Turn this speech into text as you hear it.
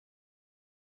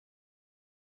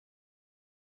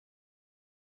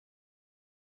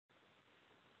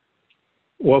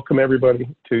welcome everybody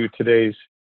to today's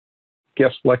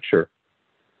guest lecture.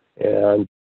 And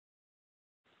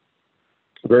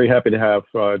very happy to have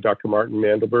Dr. Martin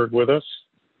Mandelberg with us,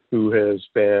 who has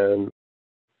been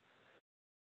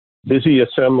busy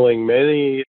assembling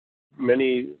many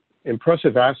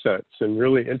impressive assets and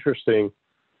really interesting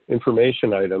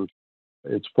information items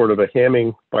in support of a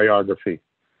Hamming biography.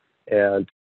 And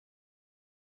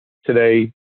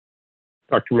today,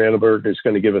 Dr. Mandelberg is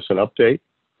going to give us an update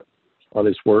on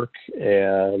his work,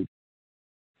 and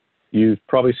you've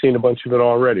probably seen a bunch of it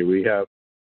already. We have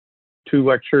 2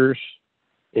 lectures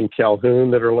in Calhoun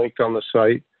that are linked on the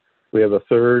site. We have a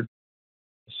 3rd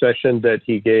session that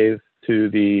he gave to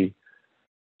the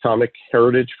Atomic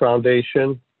Heritage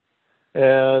Foundation,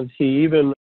 and he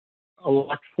even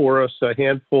unlocked for us a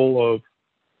handful of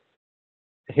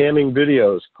Hamming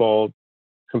videos called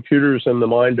Computers in the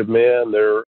Mind of Man.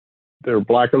 They're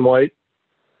black and white,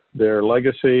 they're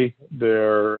legacy,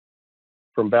 they're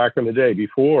from back in the day,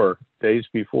 days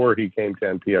before he came to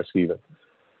NPS even.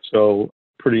 So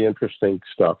pretty interesting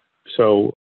stuff.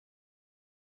 So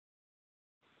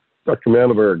Dr.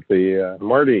 Mandelberg,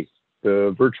 Marty,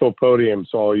 the virtual podium's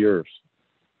all yours.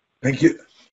 Thank you.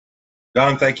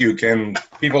 Don, thank you. Can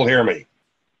people hear me?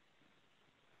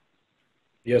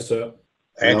 Yes, sir.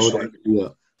 Excellent. Yeah.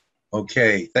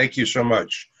 Okay, thank you so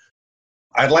much.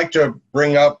 I'd like to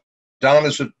bring up,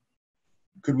 Don,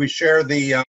 could we share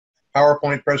the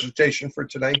PowerPoint presentation for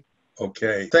today?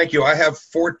 Okay, thank you. I have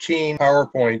 14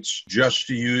 PowerPoints just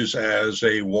to use as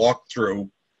a walkthrough.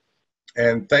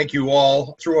 And thank you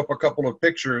all. Threw up a couple of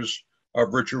pictures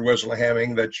of Richard Wesley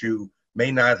Hamming that you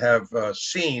may not have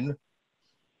seen.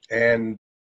 And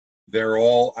they're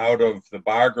all out of the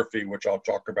biography, which I'll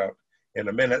talk about in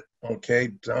a minute. Okay,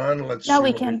 Don, let's see. Now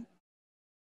we can.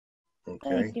 Okay.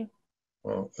 Thank you.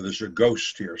 Well, there's a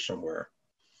ghost here somewhere.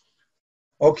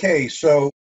 Okay, so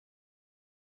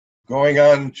going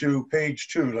on to page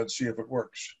 2, let's see if it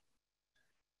works.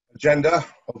 Agenda,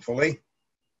 hopefully.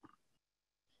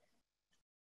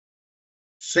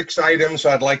 6 items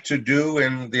I'd like to do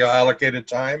in the allocated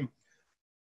time. I'm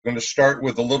going to start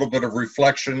with a little bit of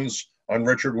reflections on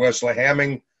Richard Wesley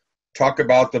Hamming, talk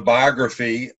about the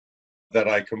biography that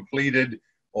I completed,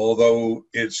 although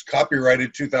it's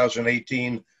copyrighted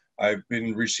 2018. I've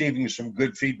been receiving some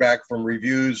good feedback from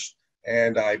reviews,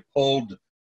 and I pulled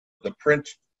the print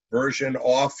version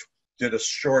off, did a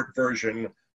short version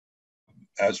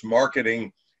as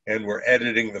marketing, and we're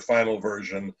editing the final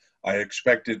version. I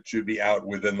expect it to be out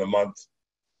within the month.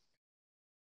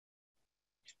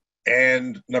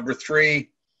 And number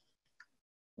 3,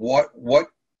 oh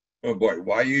boy,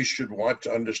 why you should want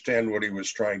to understand what he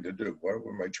was trying to do. What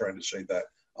am I trying to say that?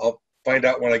 I'll find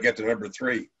out when I get to number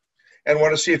 3. And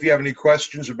want to see if you have any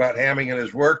questions about Hamming and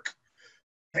his work.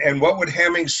 And what would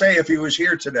Hamming say if he was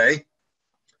here today?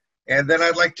 And then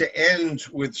I'd like to end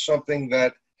with something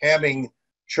that Hamming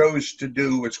chose to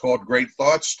do. It's called Great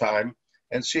Thoughts Time,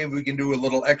 and see if we can do a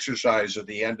little exercise at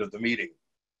the end of the meeting.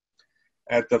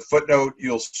 At the footnote,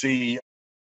 you'll see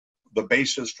the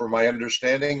basis for my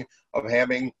understanding of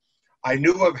Hamming. I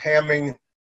knew of Hamming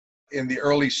in the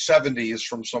early 70s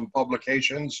from some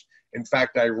publications. In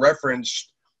fact, I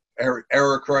referenced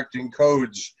error-correcting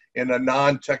codes in a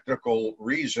non-technical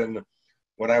reason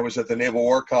when I was at the Naval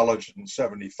War College in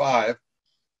 '75.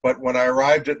 But when I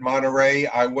arrived at Monterey,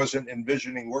 I wasn't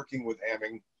envisioning working with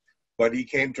Hamming, but he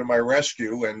came to my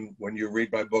rescue, and when you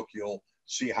read my book, you'll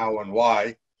see how and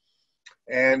why.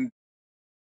 And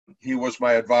he was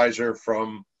my advisor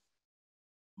from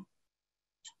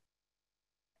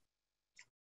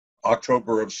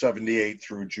October of '78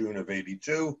 through June of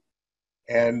 '82.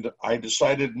 And I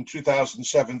decided in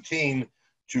 2017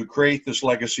 to create this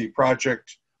legacy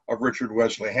project of Richard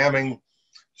Wesley Hamming,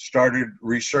 started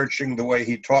researching the way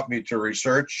he taught me to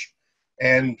research,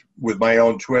 and with my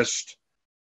own twist,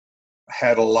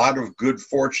 had a lot of good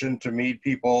fortune to meet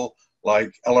people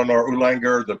like Eleanor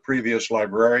Ulanger, the previous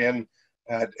librarian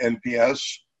at NPS,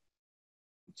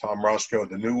 Tom Roscoe,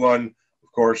 the new one.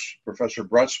 Of course, Professor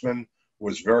Brutzman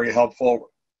was very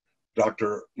helpful.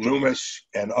 Dr. Loomis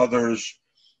and others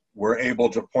were able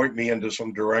to point me into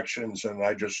some directions, and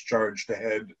I just charged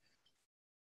ahead.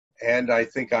 And I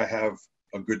think I have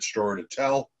a good story to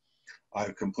tell.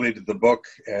 I've completed the book,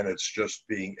 and it's just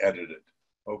being edited.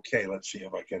 Okay, let's see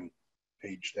if I can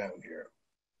page down here.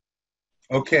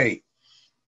 Okay,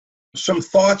 some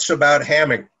thoughts about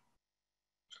Hamming.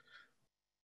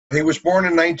 He was born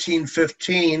in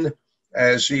 1915.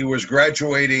 As he was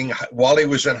graduating, while he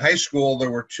was in high school,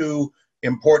 there were 2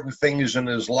 important things in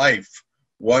his life.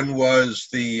 One was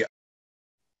the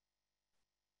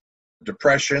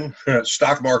Depression,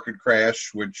 stock market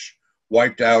crash, which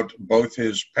wiped out both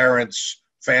his parents'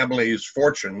 families'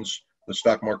 fortunes, the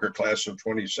stock market class of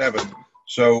 27.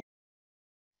 So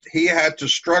he had to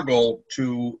struggle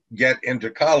to get into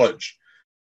college.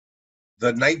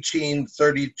 The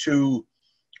 1932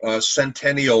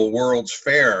 Centennial World's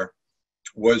Fair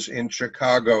was in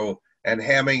Chicago, and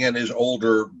Hamming and his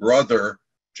older brother,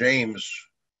 James,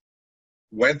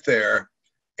 went there,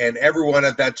 and everyone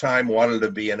at that time wanted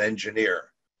to be an engineer.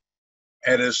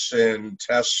 Edison,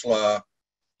 Tesla,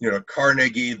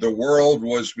 Carnegie, the world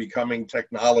was becoming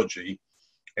technology,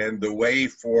 and the way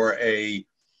for a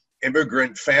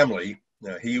immigrant family,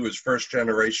 he was first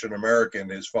generation American,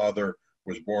 his father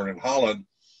was born in Holland,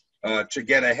 to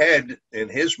get ahead in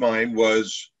his mind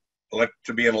was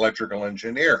to be an electrical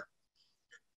engineer.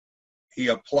 He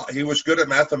was good at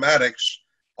mathematics,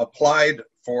 applied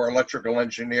for electrical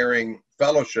engineering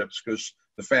fellowships because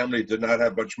the family did not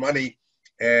have much money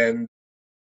and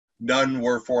none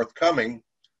were forthcoming.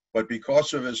 But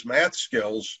because of his math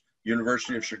skills,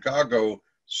 University of Chicago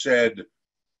said,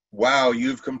 wow,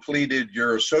 you've completed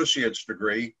your associate's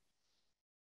degree,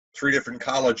 3 different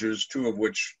colleges, 2 of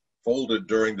which folded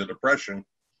during the Depression,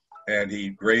 and he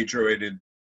graduated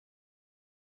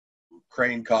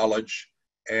Crane College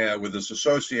with his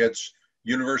associates.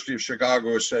 University of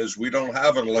Chicago says, we don't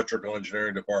have an electrical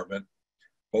engineering department,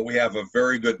 but we have a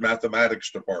very good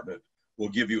mathematics department. We'll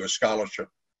give you a scholarship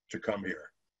to come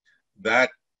here. That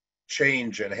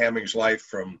change in Hamming's life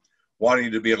from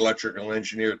wanting to be an electrical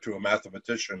engineer to a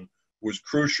mathematician was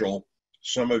crucial.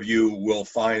 Some of you will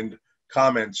find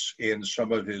comments in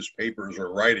some of his papers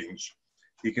or writings.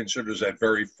 He considers that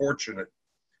very fortunate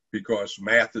because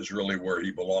math is really where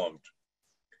he belonged.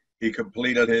 He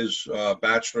completed his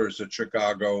bachelor's at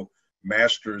Chicago,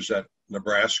 master's at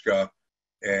Nebraska,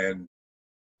 and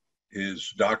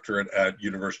his doctorate at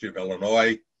University of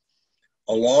Illinois.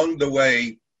 Along the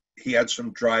way, he had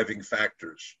some driving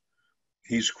factors.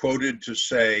 He's quoted to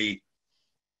say,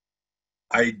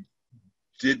 I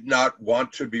did not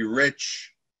want to be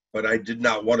rich, but I did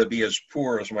not want to be as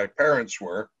poor as my parents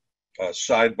were.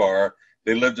 Sidebar,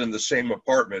 they lived in the same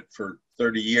apartment for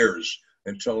 30 years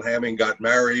until Hamming got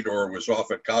married or was off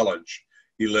at college.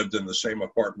 He lived in the same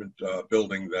apartment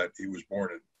building that he was born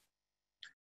in.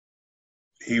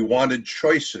 He wanted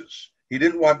choices. He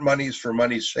didn't want monies for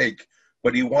money's sake,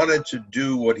 but he wanted to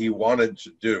do what he wanted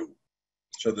to do.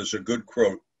 So there's a good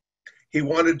quote. He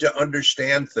wanted to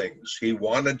understand things. He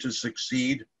wanted to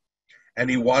succeed,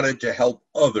 and he wanted to help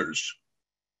others.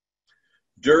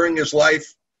 During his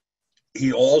life,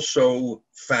 he also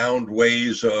found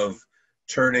ways of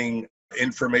turning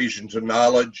information to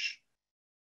knowledge,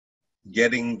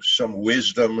 getting some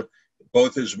wisdom.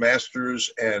 Both his master's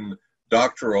and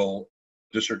doctoral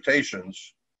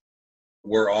dissertations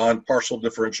were on partial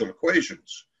differential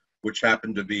equations, which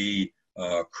happened to be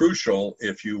crucial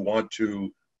if you want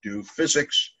to do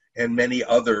physics and many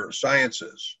other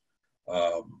sciences.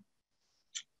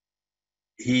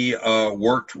 He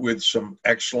worked with some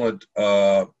excellent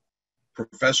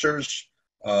professors,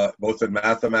 both in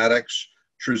mathematics.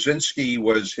 Trzynski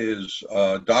was his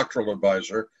doctoral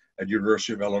advisor at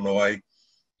University of Illinois,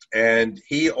 and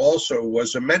he also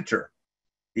was a mentor.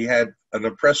 He had an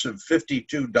impressive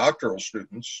 52 doctoral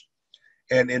students,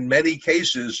 and in many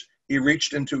cases, he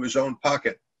reached into his own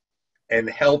pocket and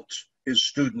helped his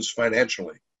students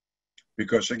financially.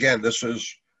 Because again, this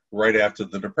is right after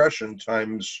the Depression,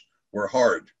 times were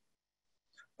hard.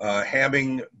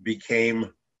 Hamming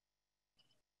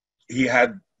he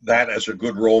had that as a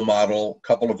good role model. A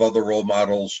couple of other role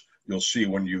models you'll see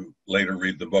when you later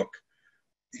read the book.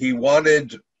 He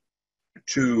wanted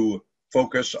to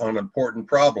focus on important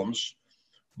problems,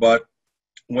 but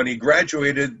when he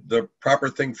graduated, the proper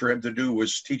thing for him to do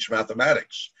was teach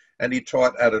mathematics. And he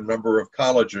taught at a number of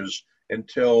colleges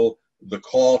until the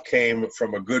call came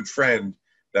from a good friend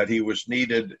that he was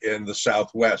needed in the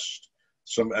Southwest.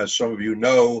 As some of you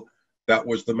know, that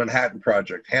was the Manhattan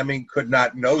Project. Hamming could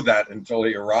not know that until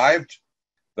he arrived.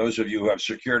 Those of you who have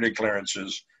security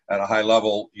clearances at a high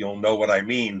level, you'll know what I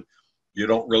mean. You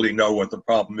don't really know what the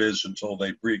problem is until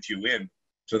they brief you in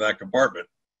to that compartment.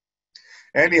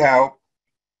 Anyhow,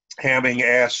 Hamming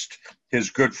asked his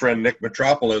good friend Nick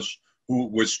Metropolis, who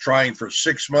was trying for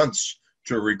 6 months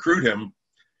to recruit him,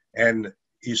 and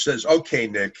he says, okay,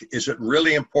 Nick, is it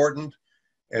really important?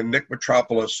 And Nick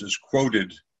Metropolis is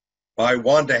quoted by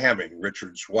Wanda Hamming,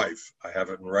 Richard's wife. I have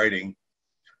it in writing.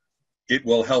 It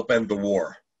will help end the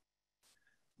war.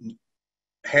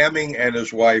 Hamming and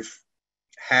his wife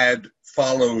had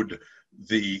followed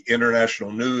the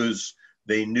international news.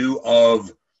 They knew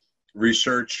of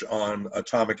research on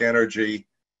atomic energy,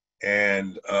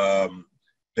 and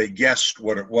they guessed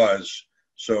what it was.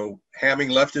 So Hamming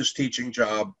left his teaching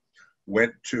job,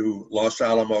 went to Los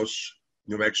Alamos,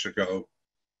 New Mexico.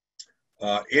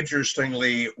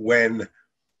 Interestingly, when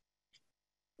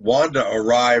Wanda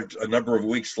arrived a number of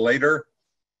weeks later,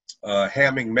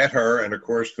 Hamming met her, and of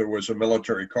course there was a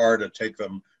military car to take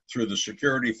them through the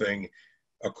security thing.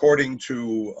 According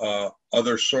to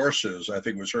other sources, I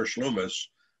think it was Hersch Loomis,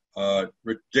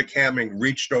 Dick Hamming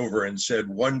reached over and said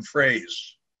one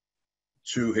phrase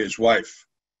to his wife,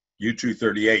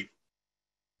 U-238,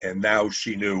 and now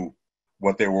she knew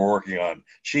what they were working on.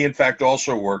 She, in fact,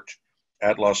 also worked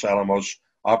at Los Alamos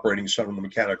operating some of the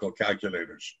mechanical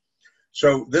calculators.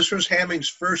 So this was Hamming's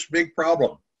first big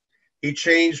problem. He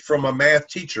changed from a math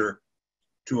teacher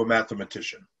to a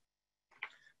mathematician.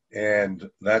 And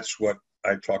that's what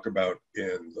I talk about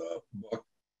in the book.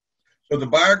 So the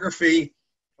biography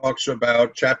talks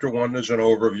about, chapter 1 is an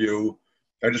overview.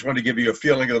 I just want to give you a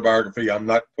feeling of the biography. I'm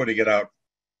not putting it out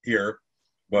here,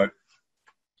 but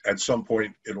at some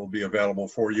point it'll be available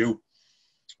for you.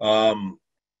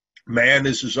 Man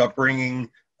is his upbringing,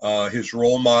 his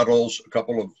role models, a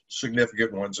couple of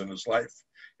significant ones in his life.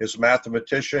 His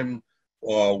mathematician,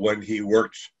 when he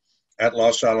worked at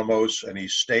Los Alamos and he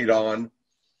stayed on,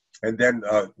 and then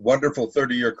a wonderful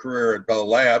 30-year career at Bell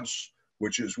Labs,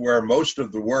 which is where most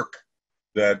of the work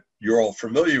that you're all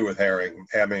familiar with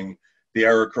Hamming, the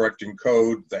error correcting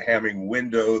code, the Hamming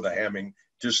window, the Hamming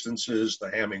distances, the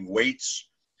Hamming weights,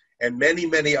 and many,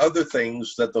 many other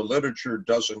things that the literature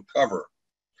doesn't cover.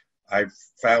 I've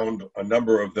found a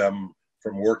number of them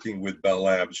from working with Bell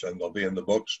Labs, and they'll be in the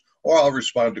books, or I'll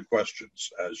respond to questions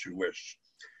as you wish.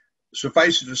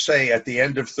 Suffice it to say, at the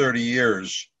end of 30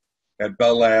 years at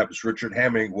Bell Labs, Richard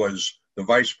Hamming was the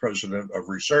vice president of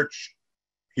research.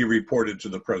 He reported to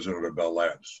the president of Bell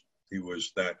Labs. He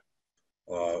was that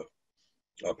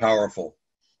powerful.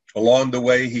 Along the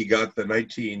way, he got the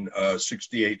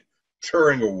 1968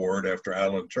 Turing Award after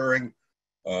Alan Turing.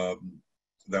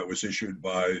 That was issued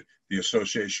by the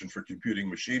Association for Computing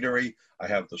Machinery. I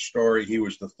have the story. He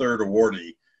was the third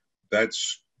awardee.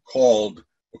 That's called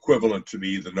equivalent to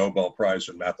be the Nobel Prize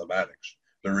in Mathematics.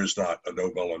 There is not a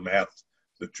Nobel in math.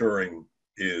 The Turing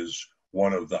is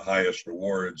one of the highest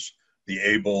awards. The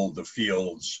Abel, the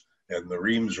Fields, and the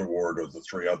Reams Award are the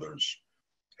three others.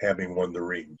 Hamming won the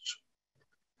Reams.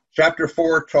 Chapter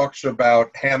 4 talks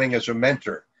about Hamming as a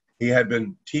mentor. He had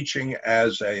been teaching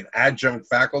as an adjunct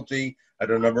faculty at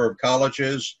a number of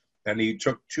colleges, and he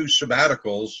took 2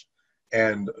 sabbaticals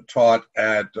and taught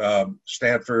at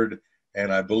Stanford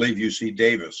and I believe UC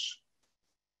Davis.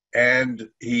 And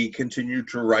he continued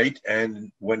to write,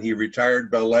 and when he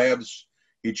retired Bell Labs,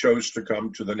 he chose to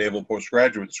come to the Naval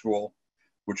Postgraduate School,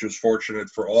 which was fortunate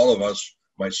for all of us,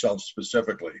 myself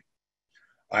specifically.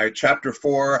 Chapter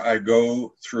 4, I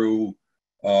go through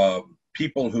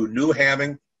people who knew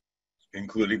Hamming,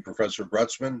 including Professor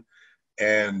Brutzman,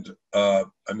 and a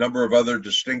number of other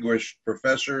distinguished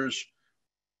professors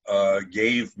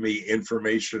gave me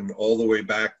information all the way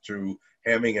back to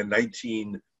Hamming in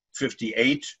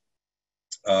 1958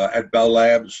 at Bell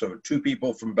Labs. So 2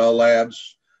 people from Bell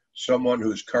Labs, someone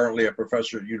who's currently a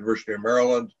professor at University of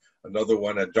Maryland, another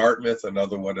one at Dartmouth,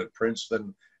 another one at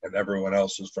Princeton, and everyone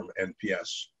else is from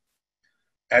NPS.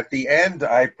 At the end,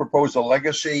 I propose a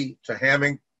legacy to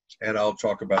Hamming, and I'll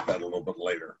talk about that a little bit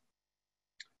later.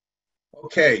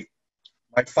 Okay,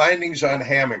 my findings on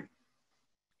Hamming.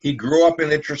 He grew up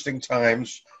in interesting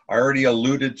times. I already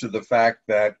alluded to the fact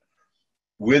that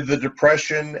with the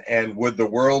Depression and with the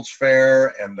World's Fair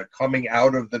and the coming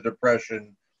out of the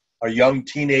Depression, a young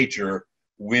teenager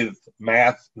with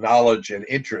math knowledge and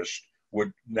interest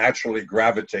would naturally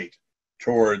gravitate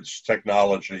towards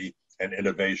technology and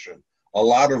innovation. A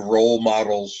lot of role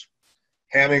models.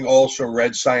 Hamming also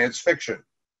read science fiction,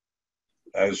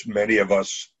 as many of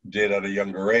us did at a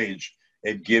younger age.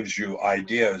 It gives you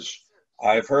ideas.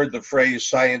 I've heard the phrase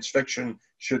science fiction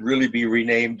should really be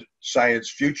renamed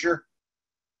science future,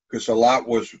 because a lot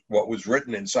was what was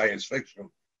written in science fiction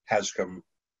has come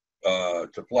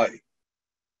to play.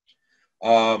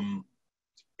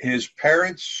 His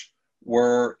parents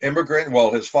were immigrant.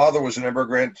 Well, his father was an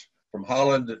immigrant from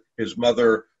Holland. His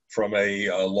mother from a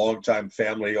longtime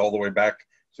family all the way back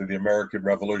to the American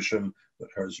Revolution.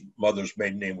 Her mother's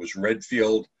maiden name was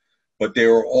Redfield, but they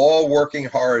were all working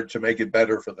hard to make it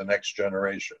better for the next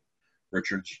generation.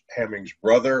 Richard Hamming's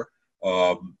brother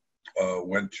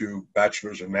went to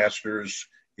bachelor's and master's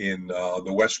in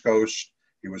the West Coast.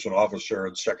 He was an officer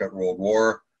in the Second World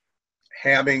War.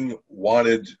 Hamming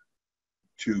wanted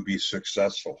to be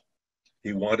successful.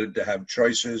 He wanted to have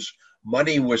choices.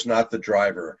 Money was not the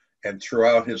driver, and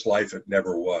throughout his life, it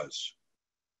never was.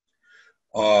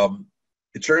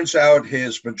 It turns out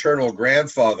his maternal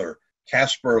grandfather,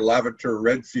 Caspar Lavater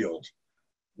Redfield,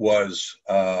 was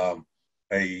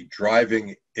a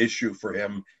driving issue for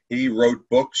him. He wrote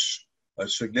books, a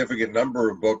significant number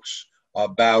of books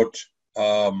about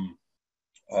the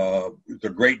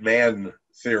great man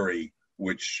theory,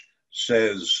 which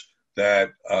says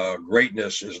that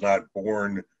greatness is not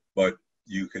born, but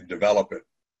you can develop it.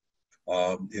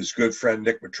 His good friend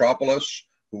Nick Metropolis,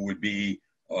 who would be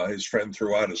his friend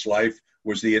throughout his life,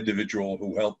 was the individual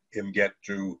who helped him get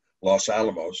to Los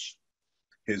Alamos.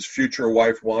 His future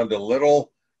wife, Wanda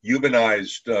Little,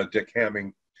 humanized Dick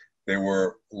Hamming. They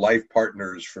were life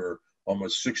partners for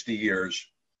almost 60 years.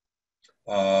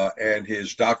 And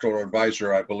his doctoral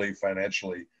advisor, I believe,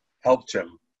 financially helped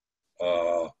him.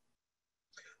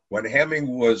 When Hamming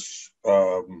was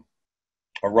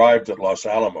arrived at Los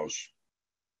Alamos,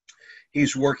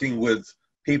 he's working with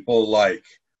people like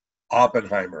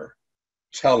Oppenheimer,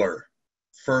 Teller,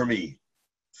 Fermi,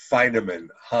 Feynman,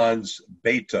 Hans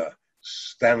Bethe,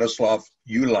 Stanislav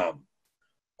Ulam.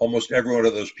 Almost every one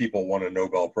of those people won a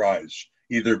Nobel Prize,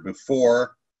 either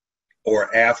before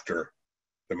or after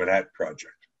the Manhattan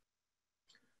Project.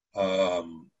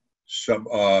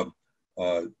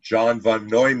 John von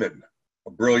Neumann,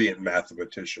 a brilliant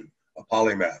mathematician, a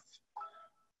polymath.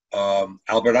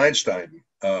 Albert Einstein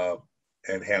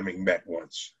and Hamming met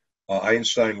once.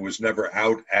 Einstein was never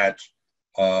out at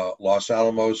Los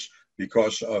Alamos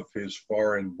because of his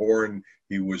foreign born.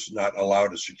 He was not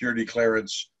allowed a security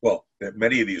clearance. Well,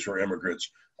 many of these were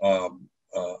immigrants.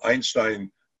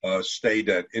 Einstein stayed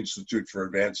at Institute for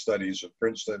Advanced Studies at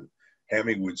Princeton.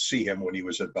 Hamming would see him when he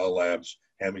was at Bell Labs.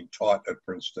 Hamming taught at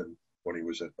Princeton when he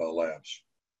was at Bell Labs.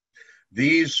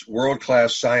 These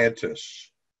world-class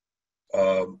scientists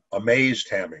amazed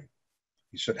Hamming.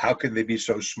 He said, how can they be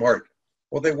so smart?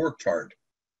 Well, they worked hard,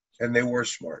 and they were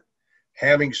smart.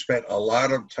 Hamming spent a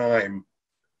lot of time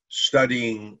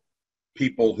studying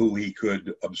people who he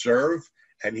could observe,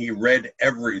 and he read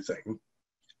everything,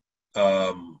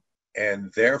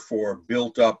 and therefore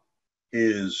built up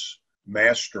his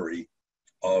mastery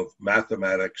of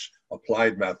mathematics,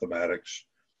 applied mathematics.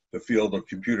 The field of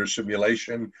computer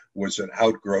simulation was an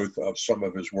outgrowth of some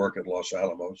of his work at Los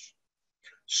Alamos.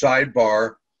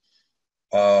 Sidebar,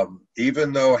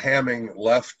 even though Hamming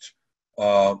left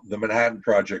the Manhattan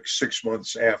Project 6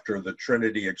 months after the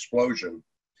Trinity explosion,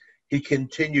 he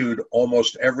continued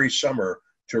almost every summer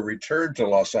to return to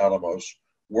Los Alamos,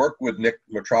 work with Nick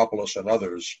Metropolis and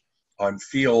others on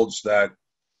fields that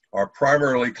are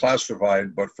primarily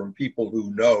classified, but from people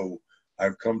who know,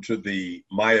 I've come to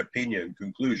my opinion,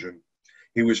 conclusion,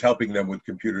 he was helping them with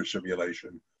computer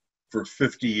simulation for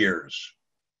 50 years.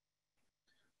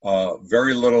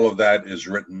 Very little of that is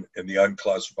written in the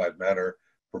unclassified manner.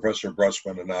 Professor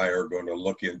Brussman and I are going to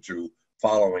look into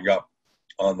following up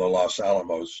on the Los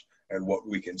Alamos and what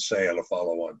we can say on a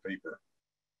follow-on paper.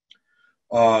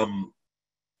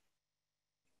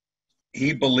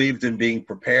 He believed in being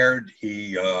prepared.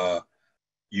 He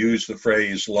used the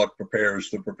phrase, luck prepares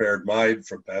the prepared mind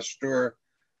from Pasteur,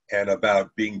 and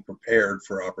about being prepared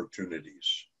for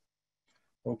opportunities.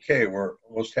 Okay, we're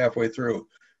almost halfway through.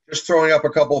 Just throwing up a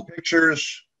couple of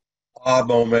pictures,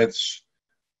 moments,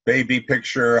 baby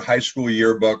picture, high school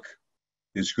yearbook,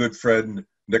 his good friend,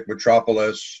 Nick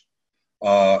Metropolis.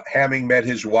 Hamming met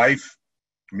his wife.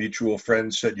 Mutual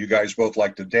friends said, you guys both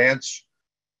like to dance.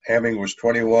 Hamming was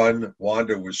 21,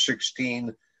 Wanda was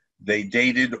 16. They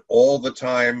dated all the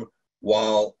time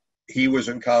while he was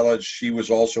in college. She was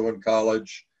also in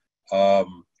college.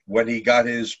 When he got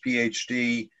his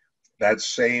PhD, that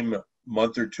same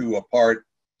month or two apart,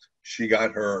 she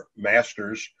got her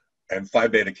master's and Phi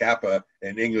Beta Kappa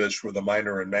in English with a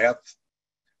minor in math.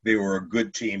 They were a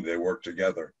good team. They worked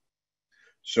together.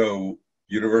 So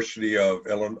University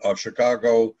of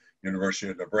Chicago, University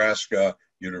of Nebraska,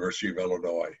 University of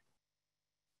Illinois.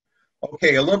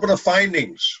 Okay, a little bit of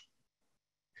findings.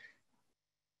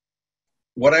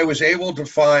 What I was able to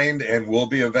find and will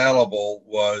be available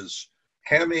was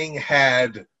Hamming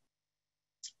had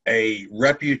a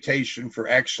reputation for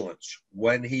excellence.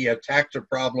 When he attacked a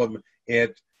problem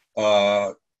at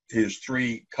his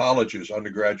 3 colleges,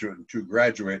 undergraduate and 2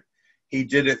 graduate, he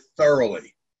did it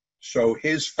thoroughly. So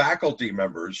his faculty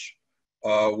members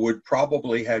would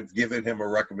probably have given him a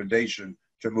recommendation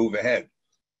to move ahead.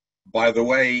 By the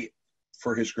way,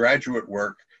 for his graduate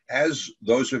work, as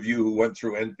those of you who went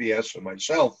through NPS and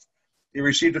myself, he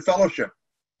received a fellowship.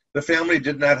 The family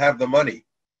did not have the money,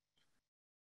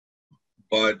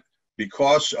 but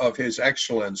because of his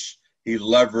excellence, he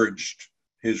leveraged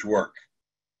his work.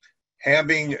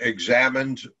 Hamming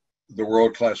examined the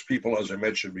world-class people, as I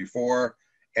mentioned before,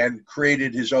 and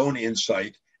created his own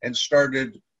insight and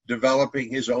started developing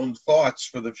his own thoughts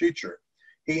for the future.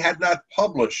 He had not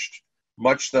published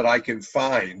much that I can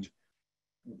find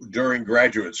during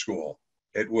graduate school.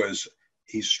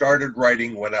 He started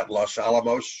writing when at Los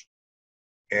Alamos,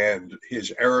 and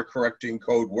his error correcting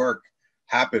code work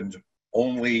happened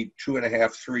only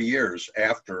 2.5, 3 years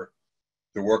after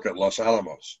the work at Los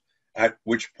Alamos, at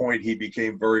which point he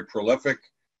became very prolific.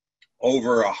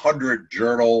 Over 100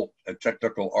 journal and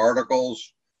technical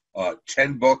articles,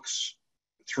 10 books,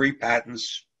 3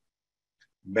 patents,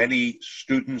 many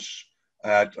students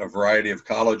at a variety of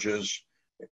colleges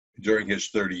during his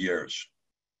 30 years.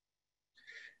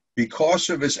 Because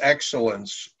of his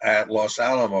excellence at Los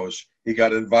Alamos, he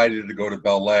got invited to go to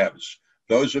Bell Labs.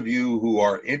 Those of you who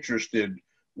are interested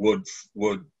would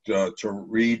to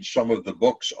read some of the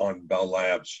books on Bell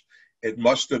Labs. It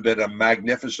must have been a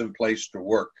magnificent place to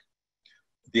work.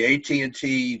 The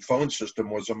AT&T phone system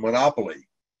was a monopoly.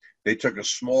 They took a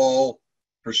small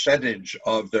percentage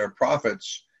of their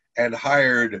profits and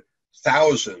hired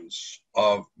thousands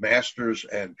of master's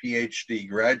and PhD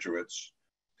graduates,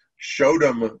 showed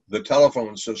them the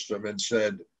telephone system and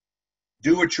said,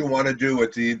 do what you want to do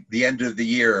at the end of the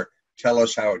year. Tell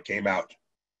us how it came out.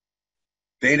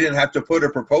 They didn't have to put a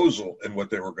proposal in what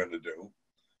they were going to do.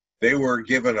 They were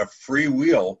given a free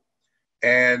wheel,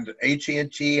 and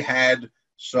AT&T had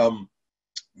some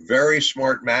very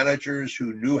smart managers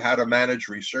who knew how to manage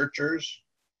researchers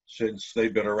since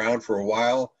they've been around for a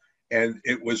while. And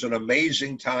it was an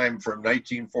amazing time from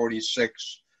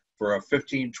 1946 for a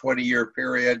 15, 20-year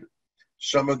period.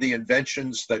 Some of the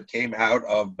inventions that came out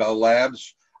of Bell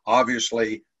Labs,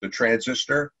 obviously the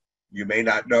transistor, you may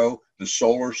not know, the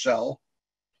solar cell,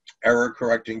 error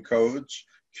correcting codes,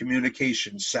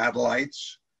 communication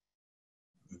satellites,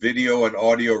 video and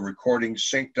audio recording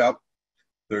synced up.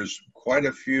 There's quite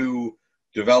a few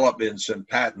developments and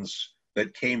patents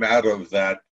that came out of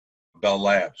that Bell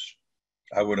Labs.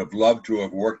 I would have loved to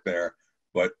have worked there,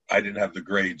 but I didn't have the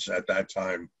grades at that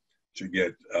time to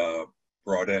get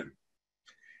brought in.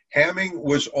 Hamming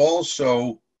was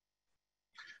also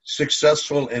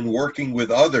successful in working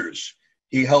with others.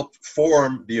 He helped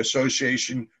form the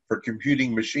Association for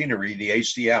Computing Machinery, the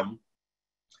ACM.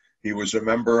 He was a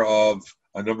member of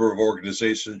a number of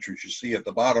organizations which you see at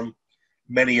the bottom.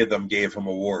 Many of them gave him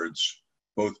awards,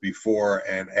 both before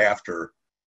and after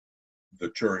the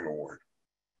Turing Award.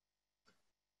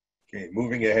 Okay,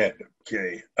 moving ahead.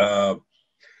 Okay,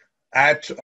 at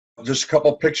just a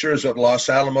couple pictures at Los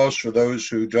Alamos for those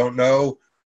who don't know.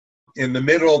 In the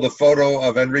middle, the photo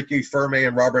of Enrique Fermi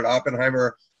and Robert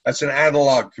Oppenheimer. That's an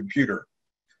analog computer.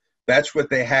 That's what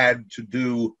they had to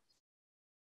do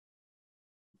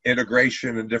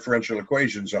integration and differential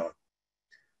equations on.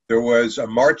 There was a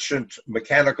Marchant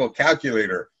mechanical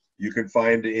calculator you can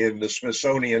find in the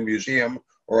Smithsonian Museum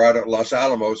or out at Los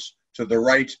Alamos. To the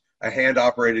right, a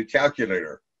hand-operated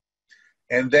calculator.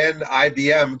 And then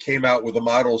IBM came out with a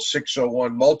Model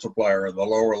 601 multiplier in the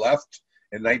lower left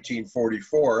in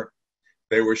 1944.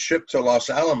 They were shipped to Los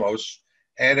Alamos,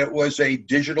 and it was a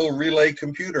digital relay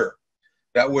computer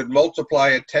that would multiply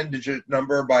a 10-digit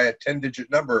number by a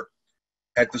 10-digit number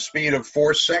at the speed of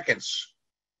 4 seconds,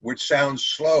 which sounds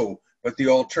slow, but the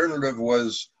alternative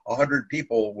was 100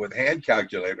 people with hand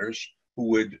calculators who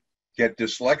would get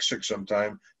dyslexic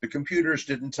sometime. The computers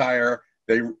didn't tire.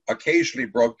 They occasionally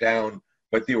broke down,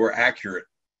 but they were accurate.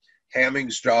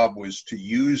 Hamming's job was to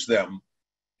use them,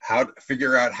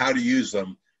 figure out how to use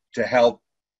them to help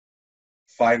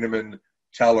Feynman,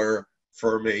 Teller,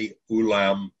 Fermi,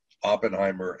 Ulam,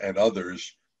 Oppenheimer, and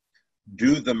others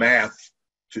do the math,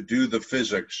 to do the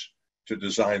physics, to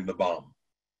design the bomb.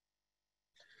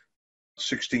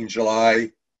 16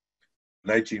 July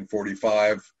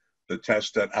 1945, the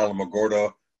test at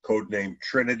Alamogordo, codenamed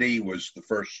Trinity, was the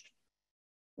first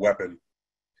weapon.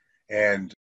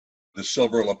 And the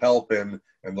silver lapel pin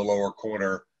in the lower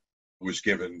corner was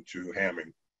given to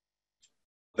Hamming.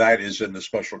 That is in the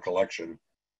special collection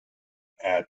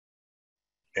at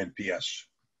NPS.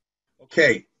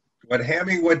 Okay, when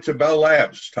Hamming went to Bell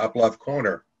Labs, top left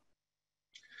corner,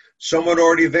 someone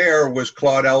already there was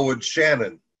Claude Elwood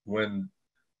Shannon. When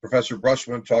Professor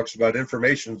Brusman talks about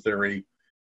information theory,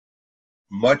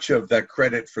 much of that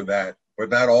credit for that, but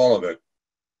not all of it,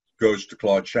 goes to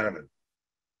Claude Shannon.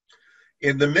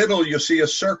 In the middle, you see a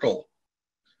circle,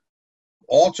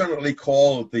 alternately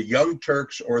called the Young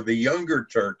Turks or the Younger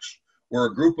Turks, were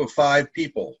a group of 5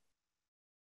 people.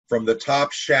 From the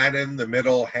top, Shannon, the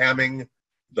middle, Hamming,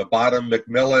 the bottom,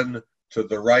 Macmillan, to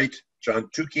the right, John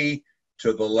Tukey,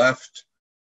 to the left,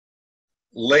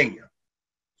 Ling.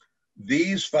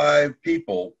 These 5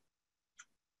 people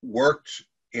worked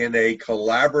in a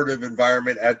collaborative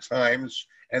environment at times,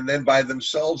 and then by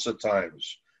themselves at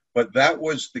times. But that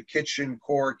was the kitchen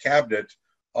core cabinet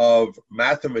of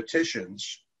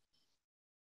mathematicians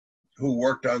who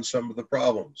worked on some of the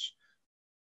problems.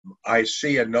 I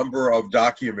see a number of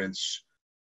documents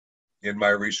in my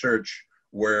research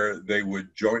where they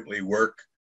would jointly work.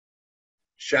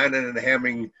 Shannon and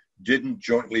Hamming didn't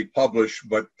jointly publish,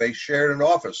 but they shared an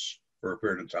office for a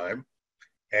period of time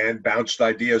and bounced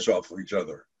ideas off of each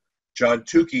other. John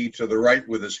Tukey to the right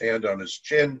with his hand on his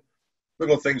chin,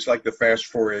 little things like the fast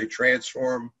Fourier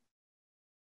transform.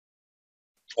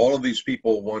 All of these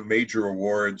people won major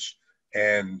awards,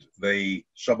 and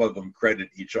some of them credit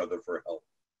each other for help.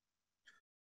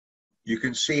 You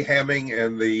can see Hamming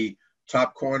in the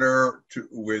top corner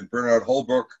with Bernard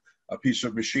Holbrook, a piece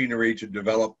of machinery to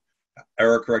develop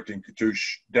to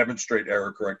demonstrate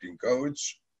error correcting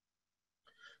codes.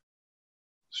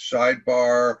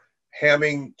 Sidebar,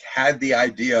 Hamming had the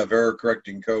idea of error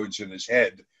correcting codes in his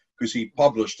head because he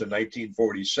published in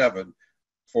 1947-48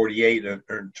 an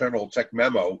internal tech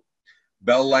memo.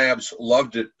 Bell Labs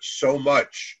loved it so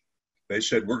much, they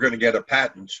said, we're going to get a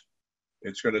patent.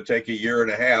 It's going to take a year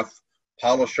and a half,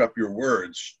 polish up your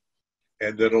words,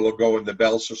 and then it'll go in the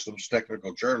Bell Systems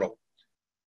Technical Journal.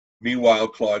 Meanwhile,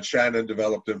 Claude Shannon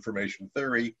developed information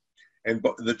theory, and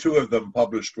the two of them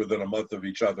published within a month of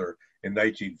each other in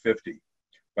 1950.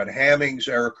 But Hamming's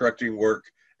error correcting work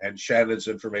and Shannon's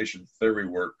information theory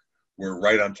work were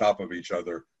right on top of each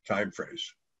other, time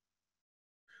phrase.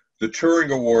 The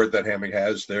Turing Award that Hamming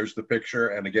has, there's the picture,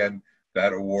 and again,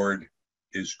 that award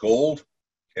is gold,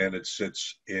 and it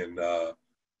sits in the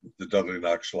Dudley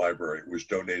Knox Library. It was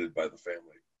donated by the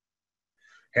family.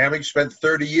 Hamming spent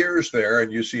 30 years there,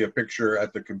 and you see a picture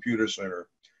at the Computer Center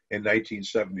in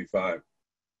 1975.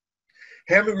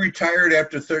 Hamming retired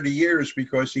after 30 years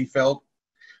because he felt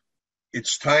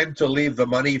it's time to leave the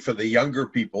money for the younger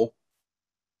people.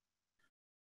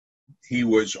 He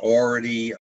was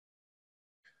already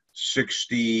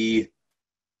 62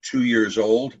 years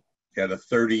old. He had a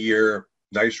 30-year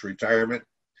nice retirement.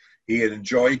 He had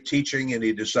enjoyed teaching, and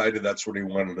he decided that's what he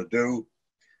wanted to do.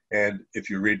 And if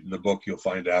you read in the book, you'll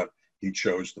find out he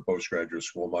chose the postgraduate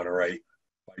school Monterey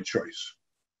by choice.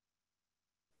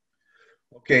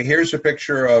 Okay, here's a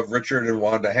picture of Richard and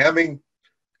Wanda Hamming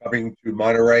coming to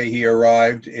Monterey. He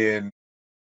arrived in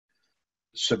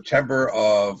September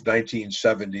of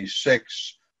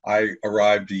 1976. I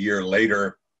arrived a year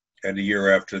later, and a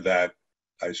year after that,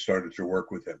 I started to work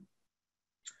with him.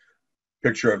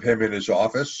 Picture of him in his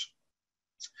office.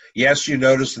 Yes, you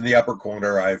notice in the upper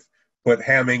corner, I've put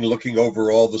Hamming looking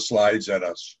over all the slides at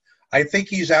us. I think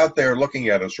he's out there looking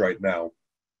at us right now.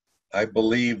 I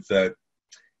believe that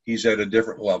he's at a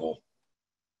different level.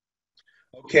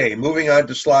 Okay, moving on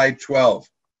to slide 12.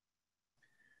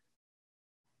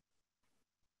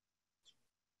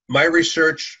 My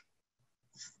research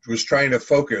was trying to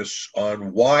focus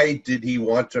on why did he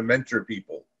want to mentor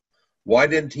people? Why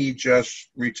didn't he just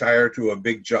retire to a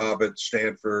big job at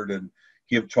Stanford and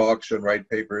give talks and write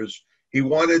papers? He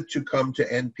wanted to come to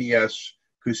NPS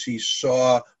because he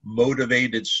saw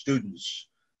motivated students,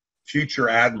 future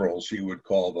admirals, he would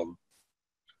call them,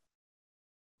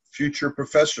 future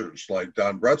professors like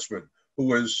Don Brutzman, who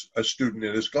was a student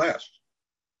in his class.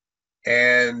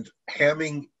 And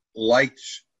Hamming liked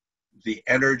the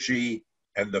energy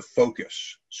and the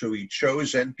focus. So he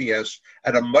chose NPS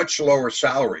at a much lower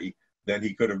salary than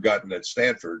he could have gotten at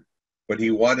Stanford, but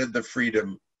he wanted the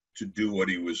freedom to do what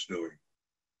he was doing.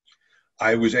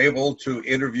 I was able to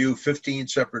interview 15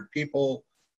 separate people.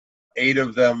 8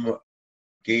 of them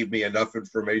gave me enough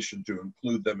information to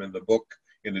include them in the book,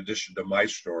 in addition to my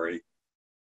story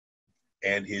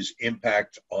and his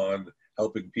impact on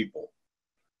helping people.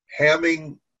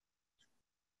 Hamming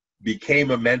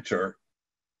became a mentor,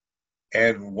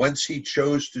 and once he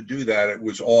chose to do that, it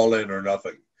was all in or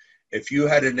nothing. If you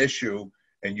had an issue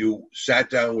and you sat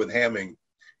down with Hamming,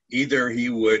 either he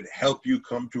would help you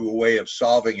come to a way of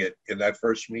solving it in that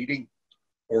first meeting,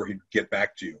 or he'd get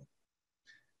back to you.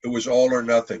 It was all or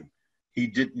nothing. He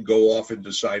didn't go off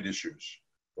into side issues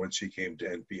once he came to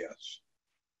NPS.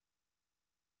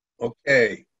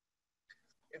 Okay.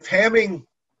 If Hamming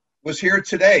was here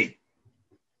today,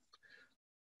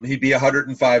 he'd be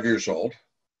 105 years old.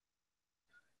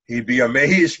 He'd be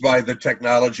amazed by the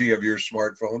technology of your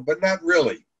smartphone, but not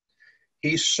really.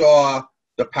 He saw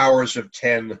the powers of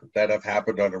 10 that have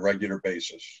happened on a regular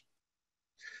basis.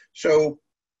 So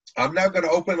I'm now going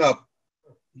to open up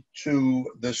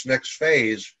to this next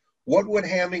phase. What would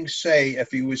Hamming say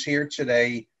if he was here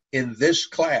today in this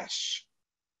class?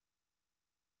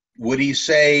 Would he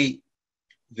say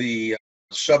the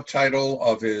subtitle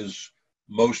of his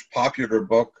most popular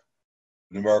book,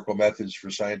 Numerical Methods for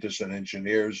Scientists and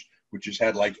Engineers, which has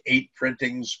had like 8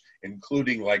 printings,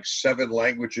 including like 7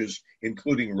 languages,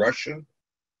 including Russian.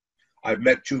 I've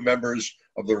met 2 members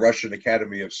of the Russian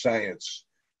Academy of Science,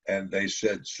 and they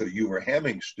said, so you were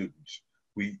Hamming students.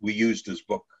 We used his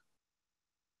book.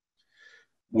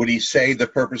 Would he say the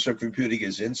purpose of computing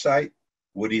is insight?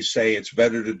 Would he say it's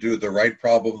better to do the right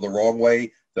problem the wrong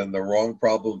way than the wrong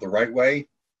problem the right way?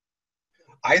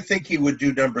 I think he would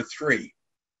do number 3.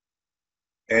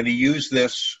 And he used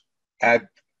this at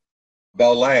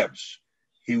Bell Labs.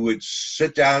 He would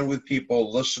sit down with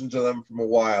people, listen to them for a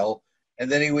while, and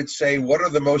then he would say, what are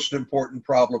the most important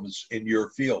problems in your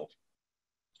field?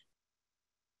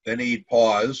 Then he'd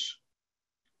pause,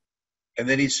 and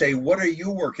then he'd say, what are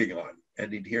you working on?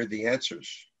 And he'd hear the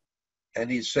answers. And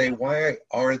he'd say, why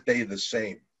aren't they the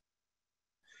same?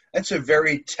 That's a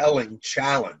very telling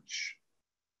challenge.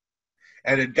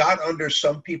 And it got under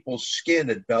some people's skin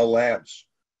at Bell Labs,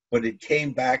 but it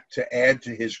came back to add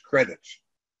to his credit.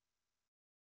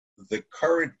 The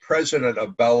current president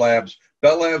of Bell Labs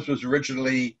was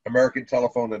originally American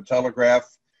Telephone and Telegraph.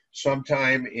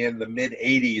 Sometime in the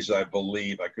mid-'80s, I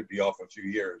believe, I could be off a few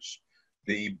years,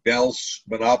 the Bell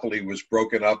monopoly was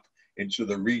broken up into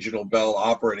the regional Bell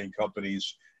operating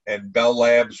companies, and Bell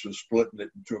Labs was split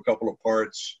into a couple of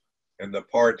parts, and the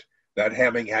part that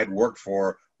Hamming had worked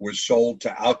for was sold to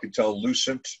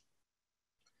Alcatel-Lucent.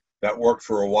 That worked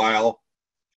for a while.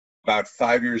 About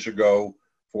 5 years ago,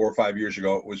 4 or 5 years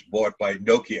ago, it was bought by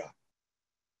Nokia,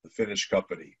 the Finnish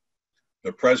company.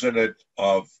 The president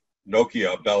of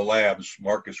Nokia, Bell Labs,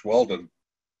 Marcus Weldon,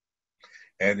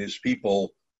 and his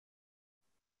people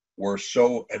were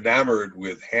so enamored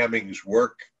with Hamming's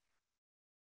work,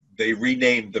 they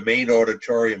renamed the main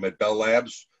auditorium at Bell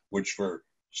Labs, which for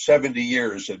 70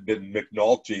 years had been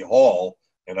McNulty Hall,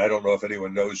 and I don't know if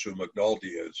anyone knows who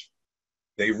McNulty is.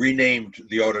 They renamed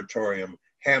the auditorium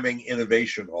Hamming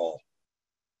Innovation Hall.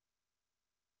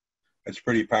 That's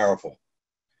pretty powerful.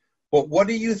 But what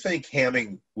do you think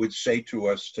Hamming would say to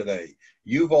us today?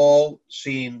 You've all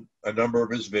seen a number of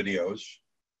his videos.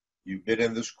 You've been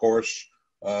in this course.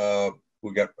 I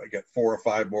got 4 or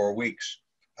 5 more weeks.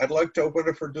 I'd like to open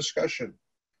it for discussion.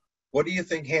 What do you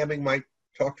think Hamming might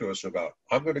talk to us about?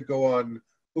 I'm going to go on.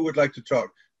 Who would like to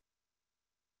talk?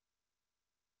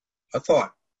 A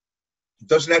thought. It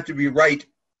doesn't have to be right.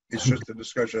 It's just a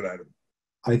discussion item.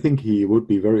 I think he would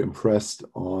be very impressed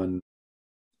on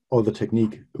all the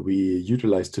technique we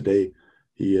utilize today.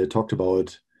 He talked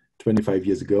about 25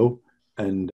 years ago,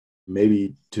 and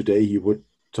maybe today he would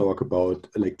talk about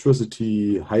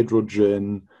electricity,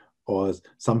 hydrogen, or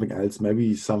something else,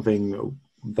 maybe something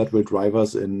that will drive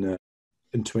us in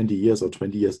 20 years or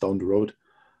 20 years down the road.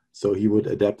 So he would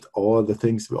adapt all the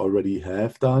things we already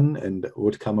have done and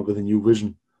would come up with a new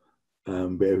vision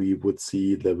where we would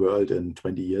see the world in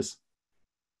 20 years.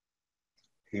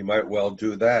 He might well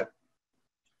do that.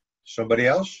 Somebody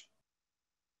else?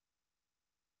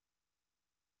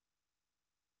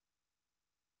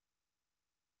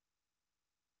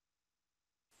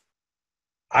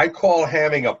 I call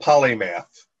Hamming a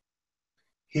polymath.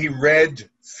 He read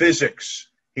physics.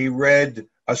 He read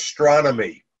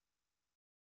astronomy.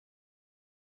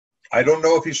 I don't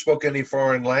know if he spoke any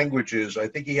foreign languages. I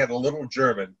think he had a little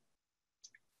German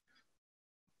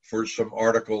for some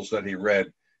articles that he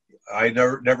read. I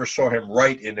never saw him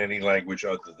write in any language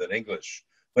other than English,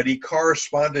 but he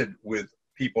corresponded with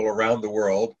people around the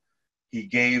world. He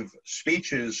gave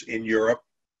speeches in Europe,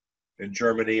 in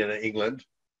Germany and England.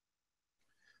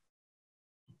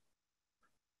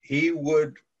 He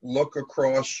would look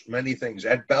across many things.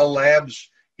 At Bell Labs,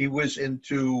 he was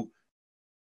into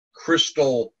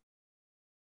crystal,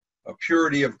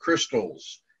 purity of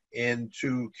crystals,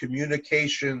 into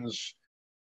communications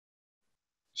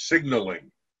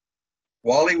signaling.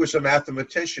 While he was a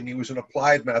mathematician, he was an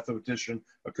applied mathematician,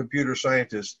 a computer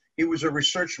scientist. He was a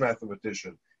research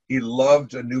mathematician. He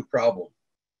loved a new problem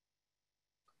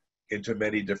into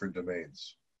many different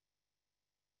domains.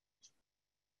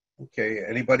 Okay,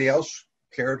 anybody else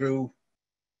care to?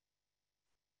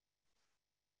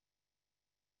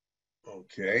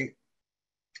 Okay,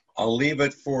 I'll leave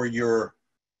it for your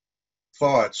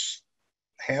thoughts.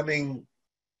 Hamming,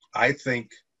 I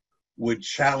think, would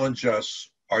challenge us.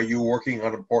 Are you working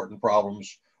on important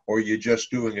problems, or are you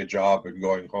just doing a job and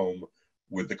going home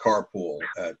with the carpool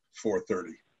at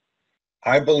 4:30?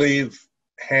 I believe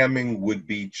Hamming would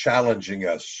be challenging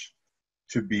us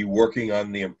to be working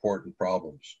on the important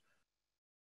problems,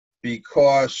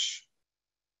 because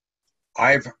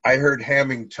I heard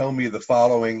Hamming tell me the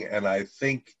following, and I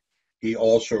think he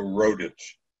also wrote it.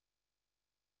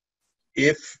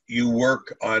 if you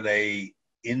work on a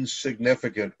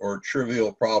insignificant or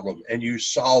trivial problem and you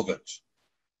solve it,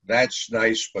 that's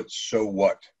nice, but so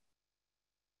what?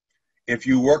 If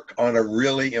you work on a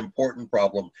really important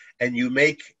problem and you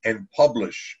make and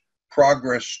publish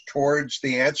progress towards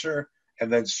the answer,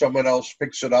 and then someone else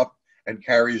picks it up and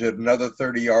carries it another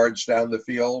 30 yards down the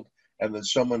field, and then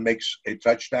someone makes a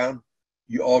touchdown,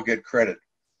 you all get credit.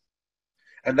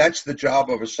 And that's the job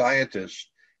of a scientist,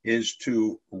 is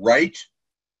to write,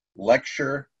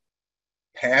 lecture,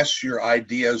 pass your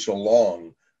ideas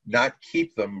along, not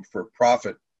keep them for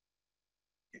profit.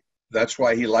 That's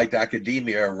why he liked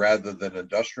academia rather than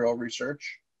industrial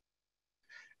research.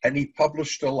 And he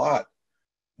published a lot.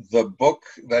 The book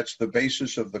that's the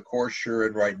basis of the course you're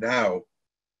in right now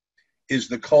is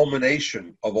the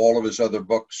culmination of all of his other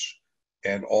books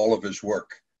and all of his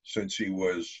work since he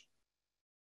was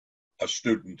a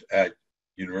student at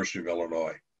University of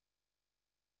Illinois.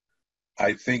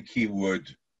 I think he would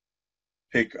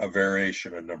pick a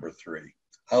variation on number 3.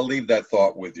 I'll leave that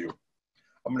thought with you.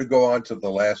 I'm going to go on to the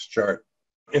last chart.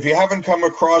 If you haven't come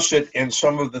across it in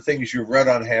some of the things you've read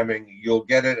on Hamming, you'll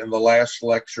get it in the last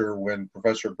lecture when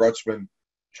Professor Brutzman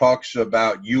talks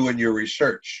about you and your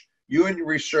research. You and your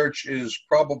research is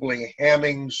probably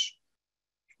Hamming's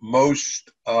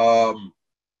most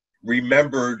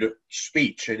remembered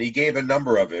speech, and he gave a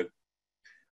number of it.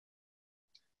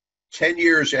 10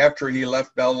 years after he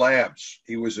left Bell Labs,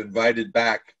 he was invited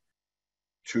back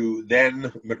to then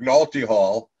McNulty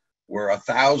Hall, where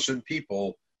 1,000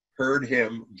 people heard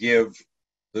him give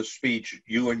the speech,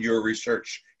 You and Your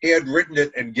Research. He had written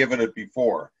it and given it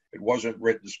before. It wasn't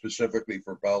written specifically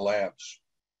for Bell Labs.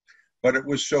 But it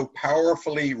was so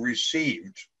powerfully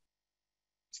received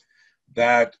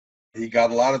that he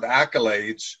got a lot of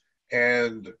accolades.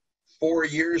 And 4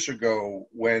 years ago,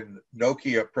 when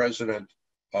Nokia president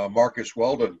Marcus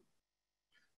Weldon,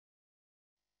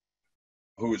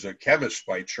 who was a chemist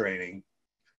by training,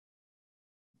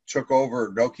 took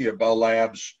over Nokia Bell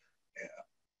Labs,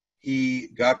 he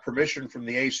got permission from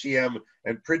the ACM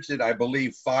and printed, I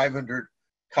believe, 500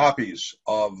 copies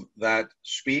of that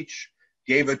speech,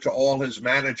 gave it to all his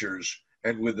managers,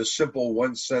 and with a simple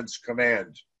 1-sentence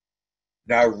command,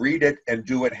 now read it and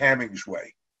do it Hamming's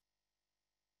way.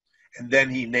 And then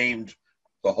he named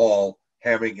the hall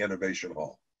Hamming Innovation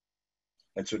Hall.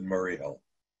 That's in Murray Hill.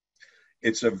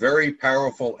 It's a very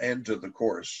powerful end to the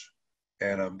course,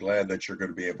 and I'm glad that you're going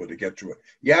to be able to get to it.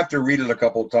 You have to read it a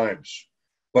couple of times.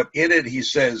 But in it, he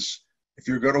says, if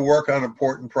you're going to work on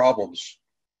important problems,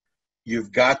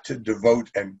 you've got to devote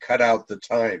and cut out the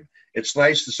time. It's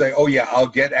nice to say, oh yeah, I'll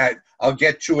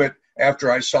get to it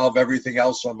after I solve everything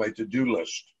else on my to-do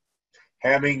list.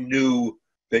 Hamming knew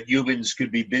that humans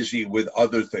could be busy with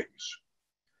other things.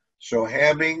 So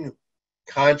Hamming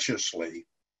consciously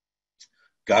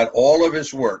got all of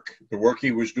his work, the work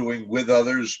he was doing with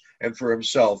others and for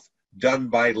himself, done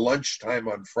by lunchtime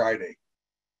on Friday.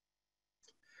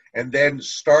 And then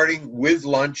starting with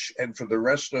lunch and for the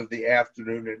rest of the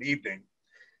afternoon and evening,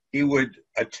 he would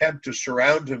attempt to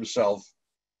surround himself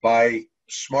by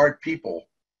smart people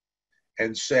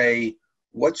and say,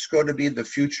 what's going to be the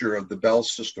future of the Bell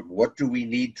system? What do we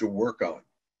need to work on?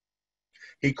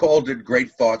 He called it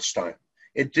Great Thoughts Time.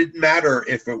 It didn't matter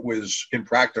if it was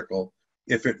impractical,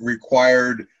 if it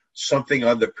required something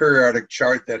on the periodic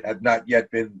chart that had not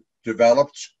yet been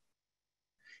developed.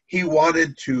 He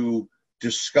wanted to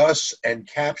discuss and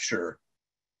capture.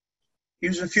 He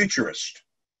was a futurist.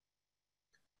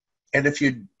 And if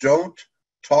you don't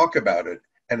talk about it,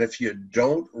 and if you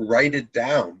don't write it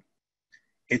down,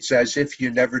 it's as if you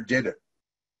never did it.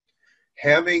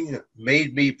 Hamming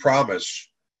made me promise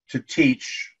to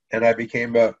teach, and I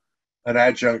became an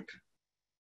adjunct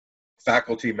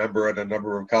faculty member at a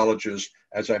number of colleges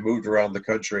as I moved around the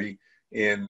country.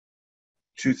 In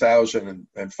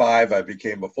 2005, I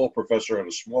became a full professor at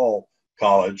a small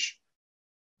college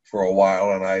for a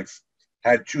while, and I've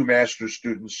had 2 master's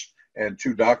students and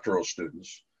 2 doctoral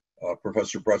students.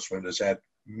 Professor Brutzman has had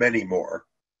many more.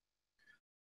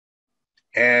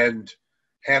 And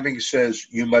Hamming says,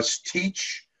 you must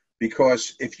teach,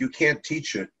 because if you can't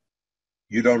teach it,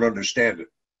 you don't understand it.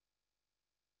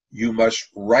 You must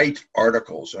write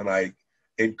articles. And I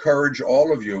encourage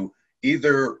all of you,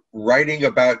 either writing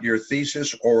about your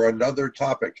thesis or another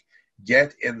topic,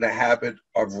 get in the habit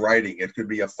of writing. It could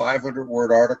be a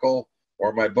 500-word article,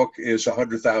 or my book is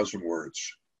 100,000 words.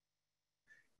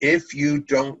 If you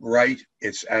don't write,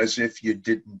 it's as if you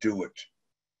didn't do it.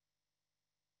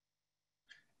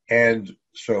 And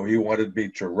so he wanted me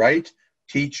to write,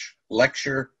 teach,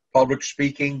 lecture, public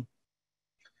speaking.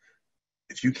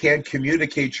 If you can't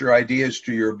communicate your ideas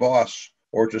to your boss,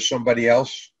 or to somebody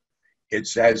else,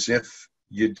 it's as if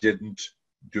you didn't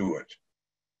do it.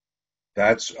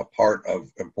 That's a part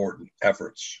of important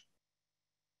efforts.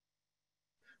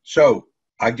 So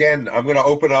again, I'm going to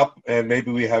open up, and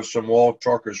maybe we have some wall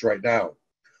talkers right now.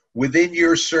 Within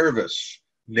your service,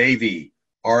 Navy,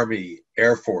 Army,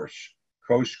 Air Force,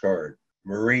 Coast Guard,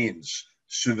 Marines,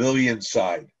 civilian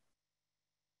side,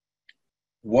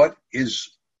 what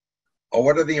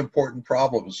are the important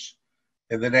problems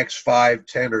in the next 5,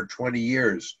 10, or 20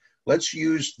 years? Let's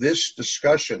use this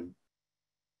discussion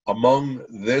among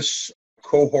this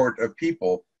cohort of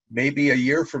people. Maybe a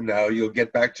year from now, you'll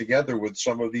get back together with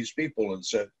some of these people and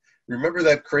said, remember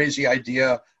that crazy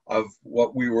idea of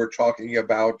what we were talking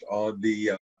about on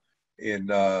the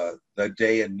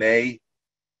day in May?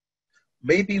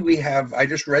 Maybe I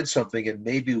just read something, and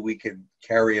maybe we can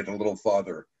carry it a little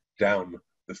farther down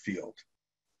the field.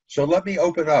 So let me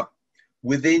open up.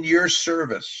 Within your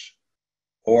service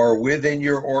or within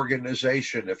your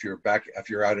organization, if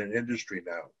you're out in industry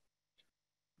now,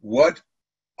 what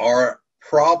are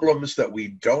problems that we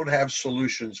don't have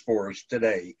solutions for us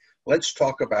today? Let's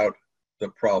talk about the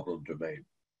problem domain.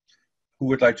 Who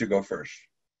would like to go first?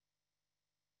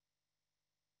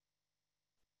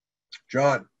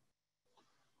 John.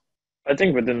 I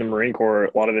think within the Marine Corps,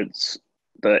 a lot of it's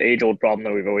the age-old problem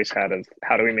that we've always had of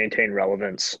how do we maintain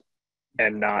relevance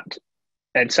and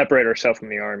separate ourselves from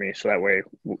the Army so that way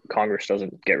Congress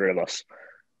doesn't get rid of us.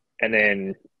 And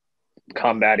then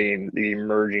combating the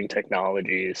emerging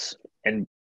technologies and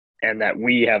that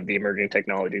we have the emerging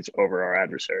technologies over our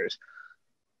adversaries.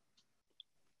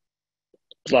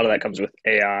 A lot of that comes with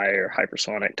AI or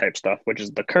hypersonic type stuff, which is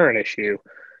the current issue.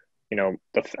 I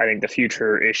think the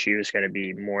future issue is going to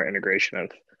be more integration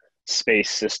of space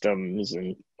systems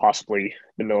and possibly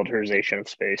the militarization of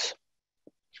space.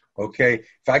 Okay.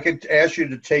 If I could ask you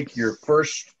to take your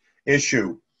first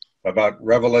issue about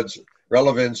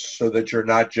relevance so that you're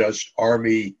not just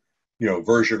Army,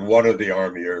 version 1 of the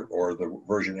Army or the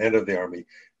version N of the Army,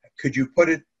 could you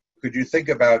think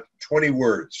about 20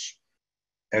 words?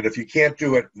 And if you can't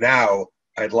do it now,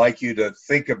 I'd like you to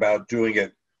think about doing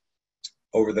it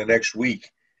over the next week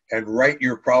and write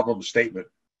your problem statement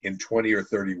in 20 or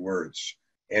 30 words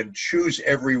and choose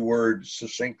every word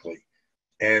succinctly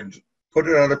and put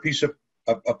it on a piece of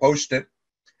a Post-it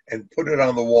and put it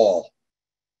on the wall.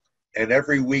 And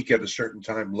every week at a certain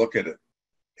time, look at it.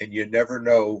 And you never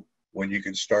know when you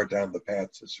can start down the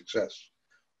path to success.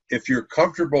 If you're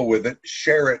comfortable with it,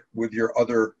 share it with your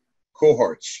other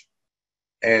cohorts.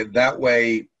 And that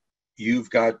way you've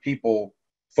got people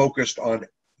focused on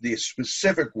the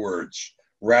specific words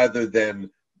rather than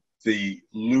the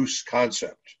loose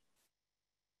concept.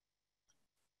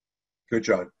 Good,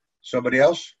 John. Somebody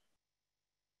else?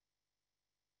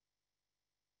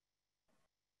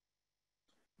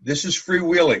 This is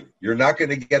freewheeling. You're not going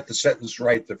to get the sentence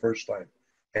right the first time.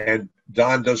 And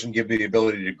Don doesn't give me the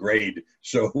ability to grade.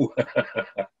 So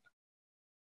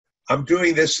I'm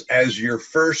doing this as your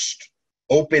first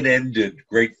open-ended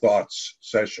great thoughts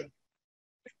session.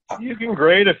 You can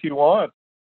grade if you want,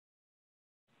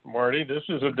 Marty. This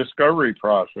is a discovery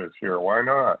process here. Why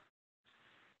not?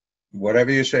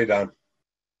 Whatever you say, Don.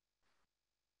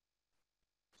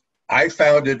 I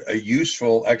found it a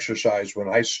useful exercise when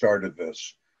I started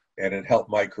this, and it helped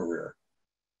my career.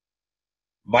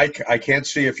 Mike, I can't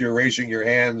see if you're raising your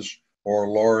hands, or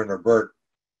Lauren or Bert,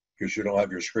 because you don't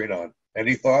have your screen on.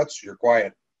 Any thoughts? You're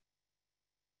quiet.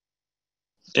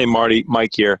 Hey, Marty,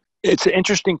 Mike here. It's an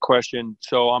interesting question.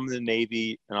 So I'm in the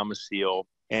Navy and I'm a SEAL.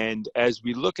 And as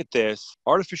we look at this,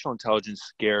 artificial intelligence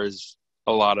scares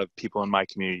a lot of people in my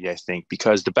community, I think,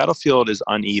 because the battlefield is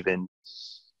uneven,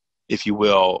 if you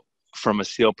will, from a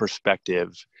SEAL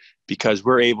perspective, because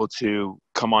we're able to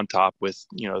come on top with,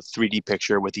 3D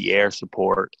picture with the air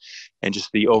support and just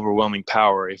the overwhelming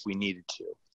power if we needed to.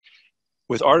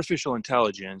 With artificial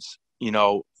intelligence,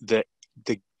 the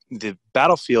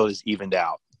battlefield is evened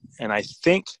out. And I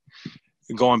think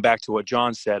going back to what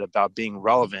John said about being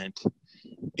relevant,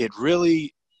 it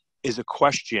really is a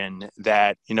question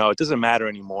that, it doesn't matter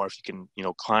anymore if you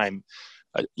can, climb,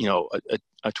 a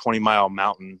 20-mile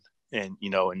mountain and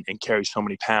carry so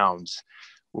many pounds.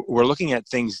 We're looking at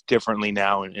things differently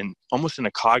now and almost in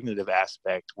a cognitive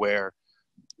aspect where,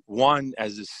 one,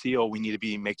 as a SEAL, we need to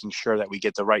be making sure that we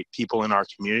get the right people in our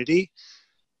community.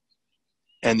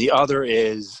 And the other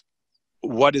is,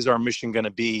 what is our mission going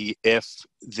to be if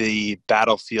the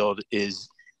battlefield is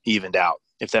evened out,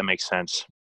 if that makes sense?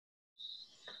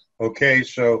 Okay,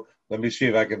 so let me see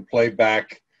if I can play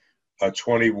back a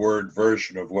 20-word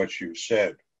version of what you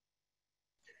said.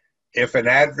 If an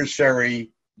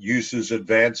adversary uses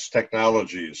advanced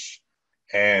technologies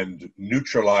and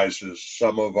neutralizes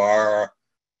some of our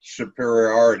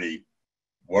superiority,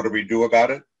 what do we do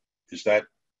about it? Is that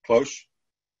close?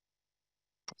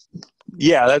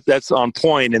 Yeah, that's on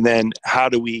point. And then how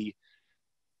do we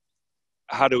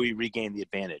regain the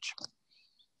advantage?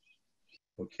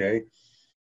 Okay.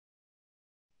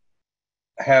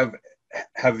 Have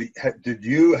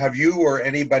you or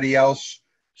anybody else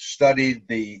studied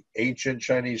the ancient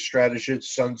Chinese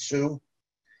strategist Sun Tzu?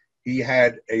 He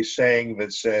had a saying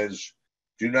that says,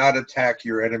 "Do not attack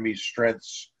your enemy's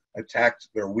strengths, attack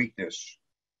their weakness."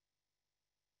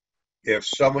 If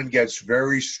someone gets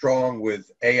very strong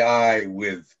with AI,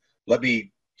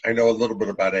 I know a little bit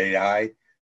about AI.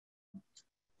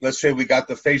 Let's say we got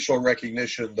the facial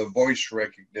recognition, the voice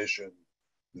recognition,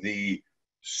 the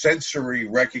sensory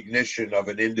recognition of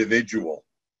an individual.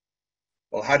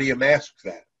 Well, how do you mask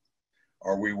that?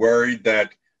 Are we worried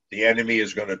that the enemy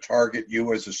is going to target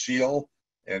you as a SEAL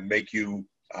and make you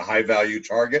a high-value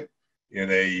target in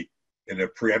a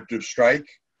preemptive strike?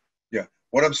 Yeah.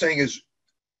 What I'm saying is,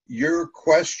 your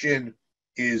question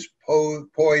is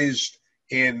poised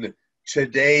in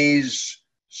today's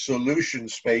solution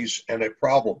space and a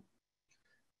problem.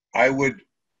 I'd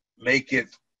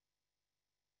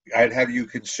have you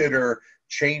consider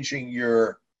changing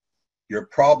your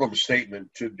problem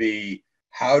statement to be,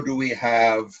 how do we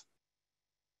have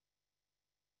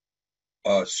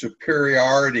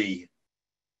superiority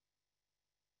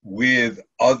with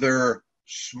other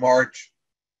smart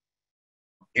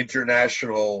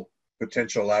international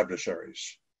potential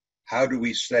adversaries? How do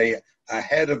we stay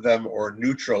ahead of them or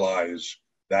neutralize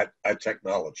that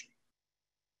technology?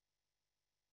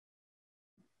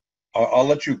 I'll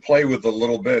let you play with a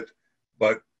little bit,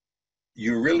 but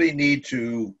you really need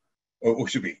to,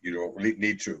 you don't really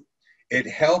need to. It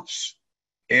helps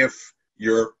if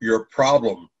your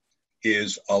problem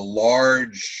is a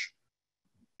large,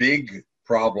 big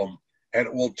problem, and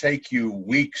it will take you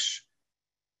weeks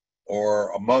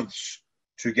or months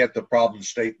to get the problem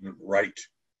statement right.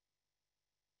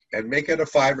 And make it a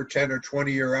 5 or 10 or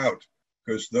 20 year out,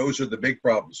 because those are the big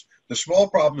problems. The small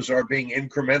problems are being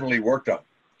incrementally worked on.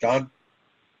 John?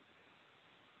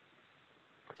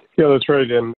 Yeah, that's right.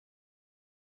 And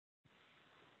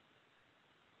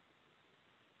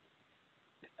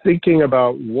thinking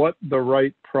about what the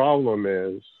right problem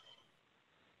is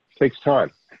takes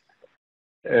time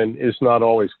and is not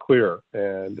always clear.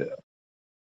 And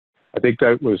I think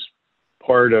that was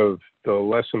part of the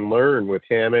lesson learned with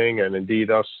Hamming, and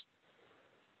indeed us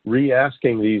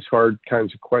re-asking these hard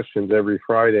kinds of questions every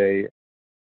Friday.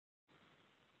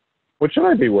 What should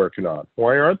I be working on?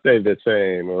 Why aren't they the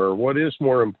same? Or what is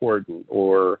more important?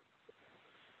 Or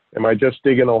am I just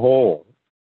digging a hole?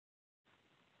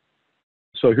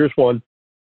 So here's one.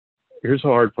 Here's a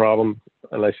hard problem.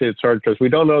 And I say it's hard because we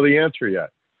don't know the answer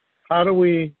yet. How do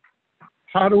we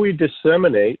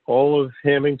disseminate all of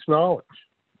Hamming's knowledge?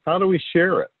 How do we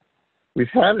share it? We've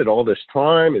had it all this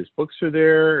time. His books are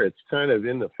there. It's kind of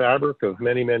in the fabric of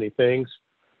many, many things.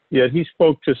 Yet he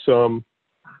spoke to some,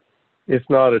 if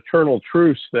not eternal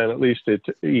truths, then at least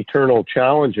eternal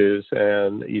challenges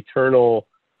and eternal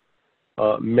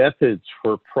methods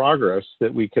for progress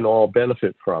that we can all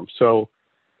benefit from. So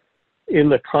in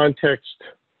the context,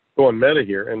 going meta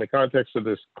here, in the context of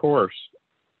this course,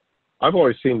 I've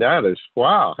always seen that as,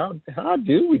 wow, how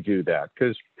do we do that?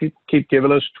 Because people keep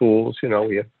giving us tools. You know,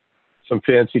 we have some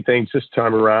fancy things this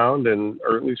time around,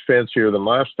 or at least fancier than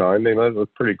last time. They might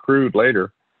look pretty crude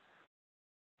later.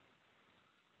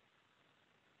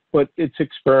 But it's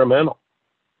experimental.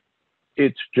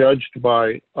 It's judged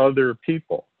by other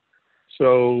people.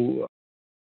 So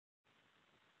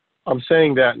I'm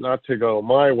saying that not to go,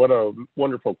 what a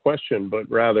wonderful question, but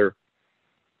rather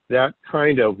that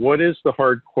kind of, what is the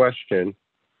hard question?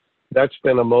 That's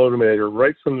been a motivator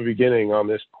right from the beginning on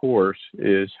this course,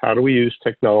 is how do we use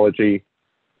technology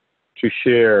to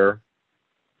share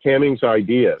Hamming's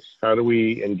ideas? How do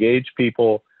we engage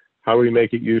people? How do we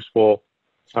make it useful?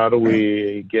 How do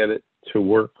we get it to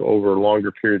work over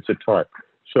longer periods of time?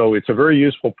 So it's a very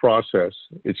useful process.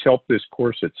 It's helped this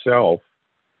course itself.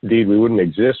 Indeed, we wouldn't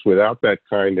exist without that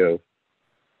kind of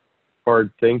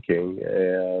hard thinking.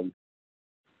 And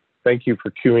thank you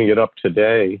for queuing it up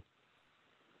today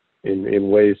in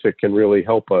ways that can really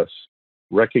help us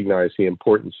recognize the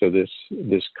importance of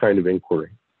this kind of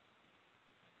inquiry.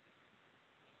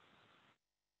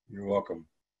 You're welcome.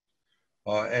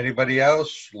 Anybody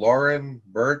else? Lauren,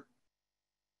 Bert,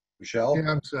 Michelle?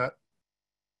 Yeah, I'm set.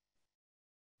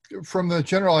 From the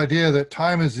general idea that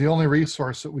time is the only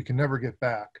resource that we can never get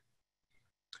back,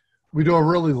 we do a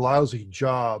really lousy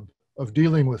job of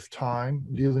dealing with time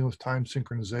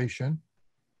synchronization,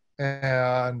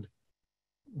 And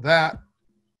that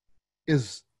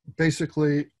is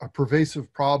basically a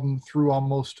pervasive problem through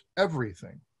almost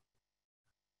everything.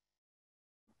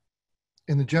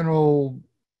 In the general,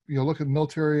 look at the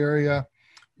military area,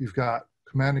 you've got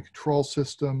command and control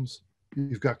systems,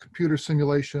 you've got computer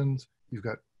simulations, you've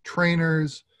got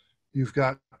trainers, you've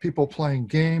got people playing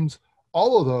games.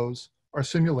 All of those are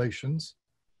simulations.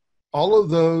 All of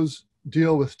those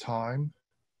deal with time,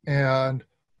 and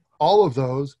all of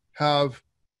those have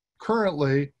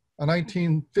currently a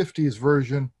 1950s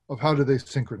version of how do they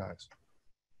synchronize.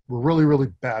 We're really, really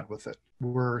bad with it.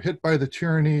 We're hit by the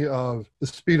tyranny of the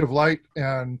speed of light,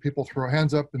 and people throw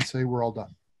hands up and say, we're all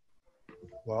done.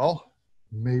 Well,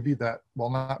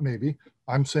 not maybe.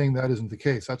 I'm saying that isn't the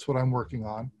case. That's what I'm working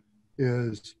on,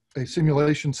 is a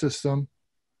simulation system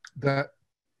that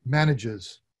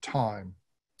manages time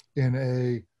in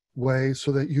a way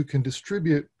so that you can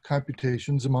distribute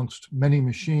computations amongst many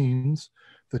machines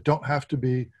that don't have to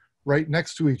be right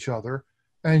next to each other,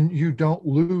 and you don't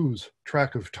lose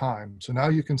track of time. So now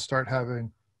you can start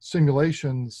having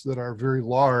simulations that are very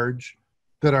large,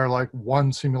 that are like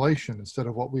one simulation instead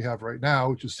of what we have right now,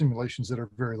 which is simulations that are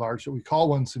very large that we call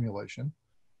one simulation,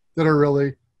 that are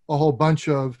really a whole bunch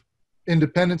of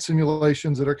independent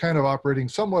simulations that are kind of operating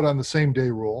somewhat on the same day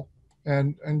rule,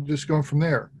 and just going from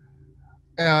there.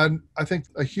 And I think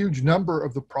a huge number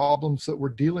of the problems that we're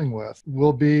dealing with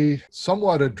will be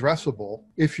somewhat addressable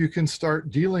if you can start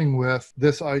dealing with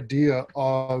this idea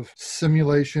of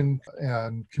simulation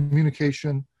and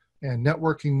communication and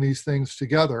networking these things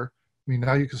together. I mean,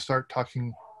 now you can start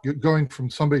going from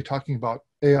somebody talking about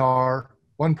AR,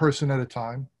 one person at a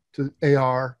time, to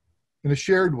AR in a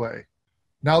shared way.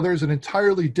 Now there's an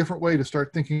entirely different way to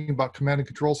start thinking about command and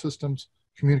control systems,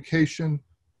 communication,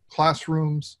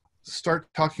 classrooms.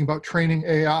 Start talking about training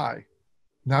AI.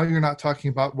 Now you're not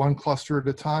talking about one cluster at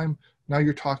a time. Now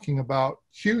you're talking about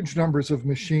huge numbers of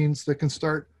machines that can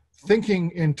start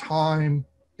thinking in time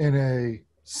in a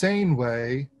sane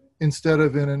way instead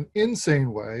of in an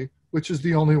insane way, which is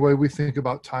the only way we think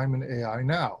about time in AI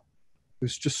now.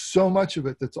 There's just so much of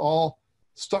it that's all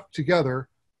stuck together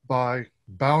by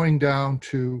bowing down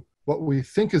to what we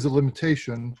think is a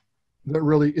limitation that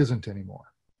really isn't anymore.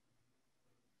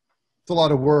 It's a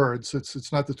lot of words.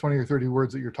 It's not the 20 or 30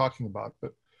 words that you're talking about,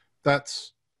 but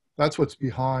that's what's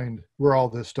behind where all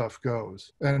this stuff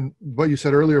goes. And what you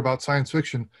said earlier about science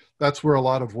fiction, that's where a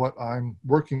lot of what I'm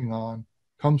working on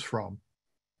comes from.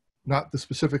 Not the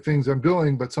specific things I'm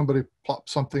doing, but somebody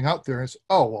plops something out there and says,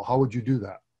 oh, well, how would you do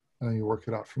that? And then you work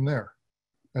it out from there.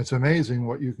 And it's amazing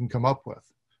what you can come up with.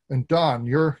 And Don,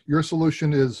 your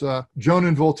solution is Joan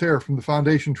and Voltaire from the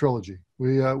Foundation trilogy.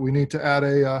 We need to add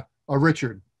a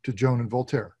Richard to Joan and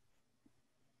Voltaire.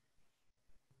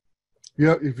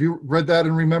 Yeah, have you read that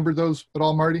and remembered those at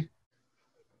all, Marty?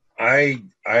 I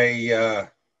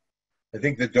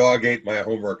think the dog ate my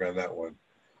homework on that one.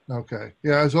 Okay.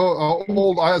 Yeah, as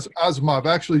old as Asimov.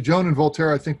 Actually, Joan and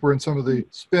Voltaire, I think, were in some of the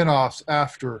spin-offs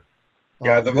after.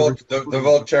 Yeah, the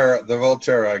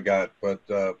Voltaire I got,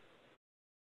 but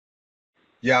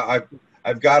yeah,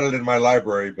 I've got it in my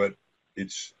library, but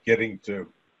it's getting to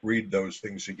read those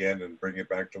things again and bring it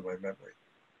back to my memory.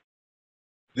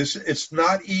 It's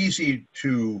not easy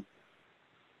to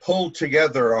pull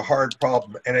together a hard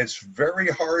problem, and it's very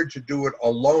hard to do it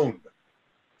alone.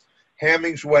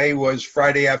 Hamming's way was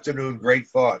Friday afternoon, great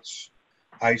thoughts.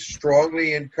 I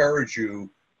strongly encourage you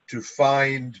to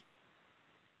find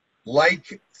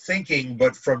like thinking,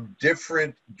 but from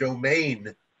different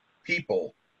domain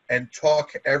people, and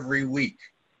talk every week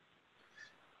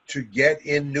to get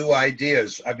in new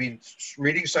ideas. I mean,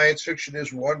 reading science fiction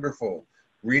is wonderful.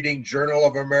 Reading Journal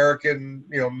of American,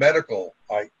 Medical.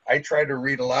 I try to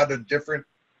read a lot of different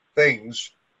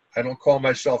things. I don't call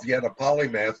myself yet a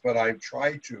polymath, but I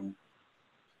try to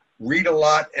read a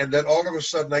lot, and then all of a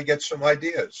sudden I get some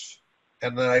ideas.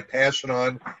 And then I pass it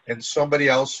on, and somebody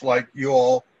else like you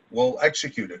all will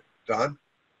execute it. Don?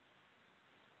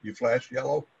 You flash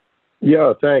yellow?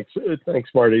 Yeah, thanks. Thanks,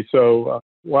 Marty. So,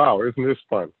 wow, isn't this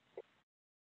fun?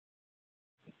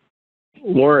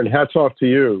 Lauren, hats off to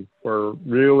you for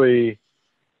really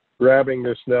grabbing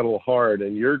this nettle hard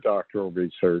in your doctoral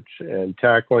research and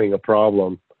tackling a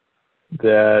problem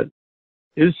that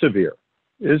is severe,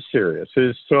 is serious,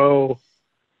 is so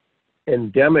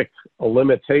endemic a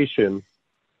limitation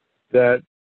that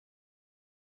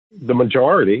the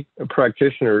majority of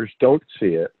practitioners don't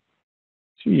see it.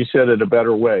 You said it a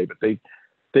better way, but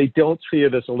they don't see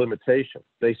it as a limitation.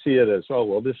 They see it as, oh,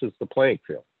 well, this is the playing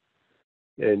field.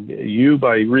 And you,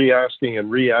 by re-asking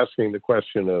the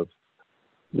question of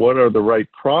what are the right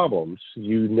problems,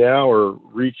 you now are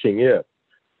reaching it.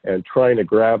 and trying to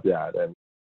grab that. And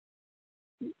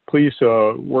please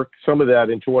work some of that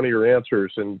into one of your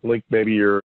answers and link maybe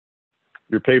your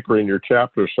paper in your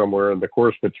chapter somewhere in the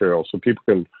course material so people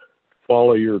can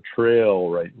follow your trail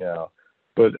right now.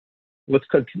 But let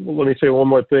me say one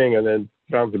more thing and then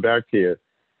bounce it back to you.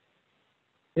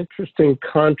 Interesting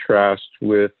contrast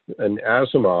with an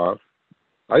Asimov.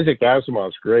 Isaac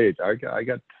Asimov's great. I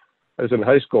was in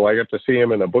high school. I got to see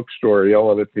him in a bookstore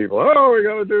yelling at people, "Oh, we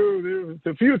got to do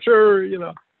the future," you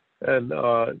know.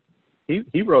 And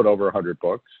he wrote over 100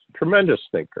 books. Tremendous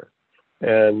thinker,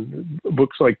 and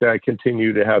books like that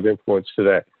continue to have influence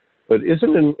today. But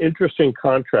isn't an interesting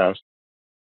contrast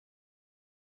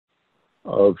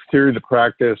of theory to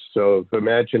practice, of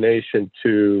imagination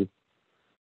to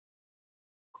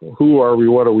who are we,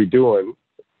 what are we doing?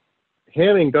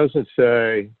 Hamming doesn't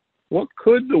say, what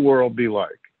could the world be like?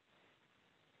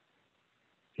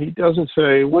 He doesn't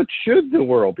say, what should the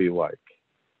world be like?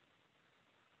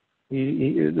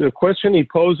 The question he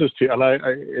poses to you, and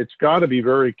it's got to be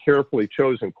very carefully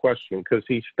chosen question because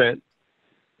he spent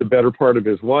the better part of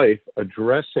his life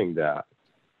addressing that.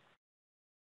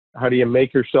 How do you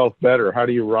make yourself better? How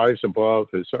do you rise above,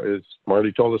 as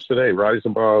Marty told us today, rise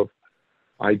above,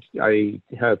 I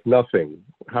have nothing.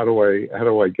 How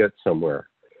do I get somewhere?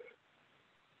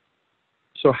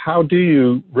 So how do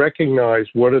you recognize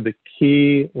what are the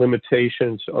key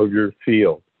limitations of your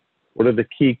field? What are the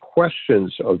key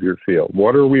questions of your field?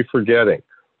 What are we forgetting?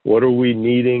 What are we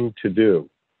needing to do?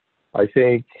 I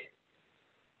think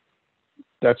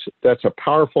that's a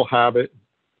powerful habit.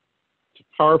 It's a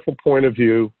powerful point of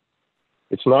view.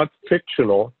 It's not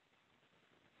fictional.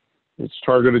 It's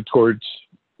targeted towards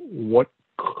what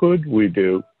could we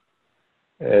do?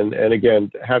 And again,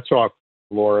 hats off,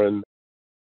 Lauren.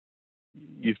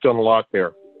 You've done a lot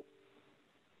there.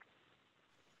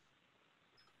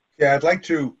 Yeah, I'd like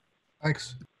to.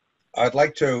 Thanks. I'd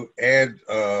like to add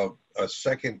a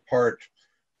second part.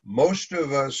 Most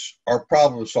of us are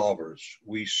problem solvers.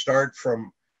 We start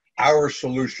from our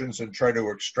solutions and try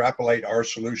to extrapolate our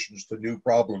solutions to new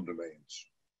problem domains.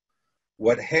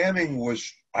 What Hamming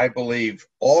was, I believe,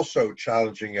 also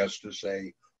challenging us to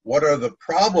say, what are the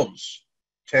problems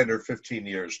 10 or 15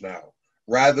 years now,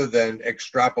 rather than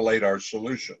extrapolate our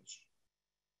solutions.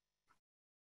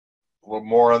 A little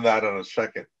more on that in a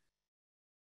second.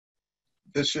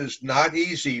 This is not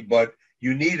easy, but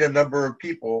you need a number of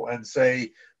people and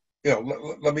say, you know,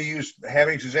 let me use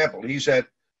Hamming's example. He's at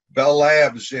Bell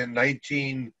Labs in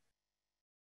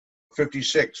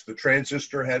 1956. The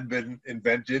transistor had been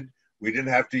invented. We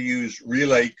didn't have to use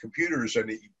relay computers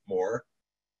anymore.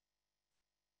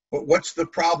 But what's the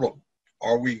problem?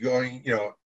 Are we going, you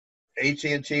know,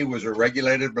 AT&T was a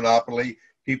regulated monopoly.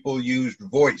 People used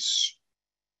voice.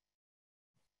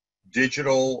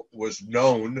 Digital was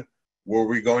known. Were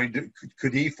we going to,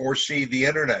 could he foresee the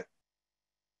internet?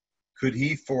 Could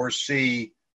he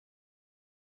foresee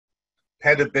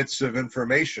petabits of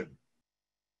information?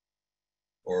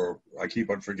 Or I keep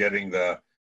on forgetting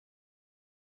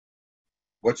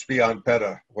what's beyond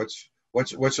peta? What's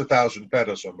 1,000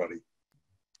 peta, somebody?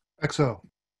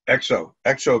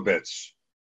 Exobits.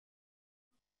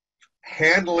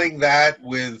 Handling that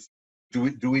with, do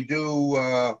we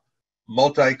do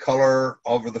multicolor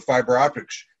over the fiber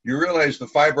optics? You realize the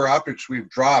fiber optics we've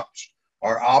dropped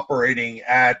are operating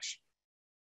at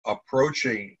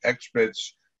approaching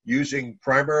X-bits using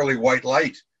primarily white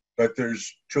light, but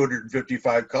there's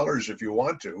 255 colors if you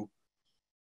want to.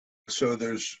 So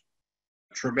there's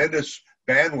tremendous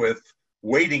bandwidth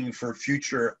waiting for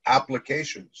future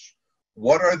applications.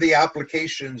 What are the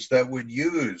applications that would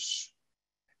use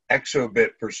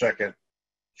exobit per second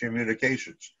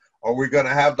communications? Are we going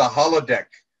to have the holodeck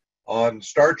on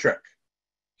Star Trek?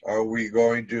 Are we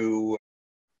going to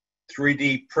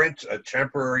 3D print a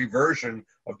temporary version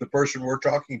of the person we're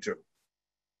talking to?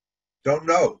 Don't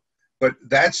know, but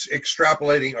that's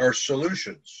extrapolating our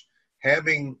solutions.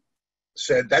 Hamming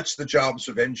said that's the jobs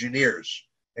of engineers,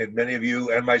 and many of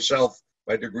you and myself,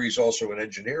 my degree is also in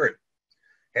engineering.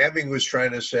 Hamming was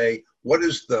trying to say, what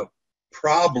is the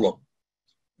problem,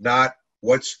 not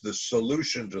what's the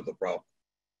solution to the problem.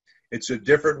 It's a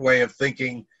different way of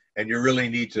thinking, and you really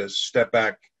need to step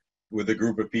back with a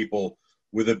group of people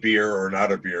with a beer or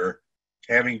not a beer.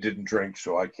 Hamming didn't drink,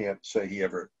 so I can't say he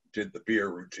ever did the beer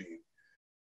routine.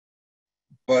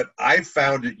 But I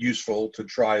found it useful to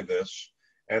try this,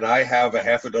 and I have a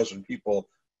half a dozen people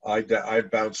I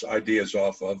bounce ideas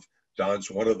off of.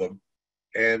 Don's one of them,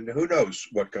 and who knows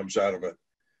what comes out of it.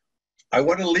 I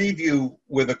want to leave you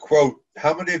with a quote.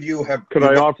 How many of you have... Could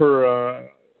I offer...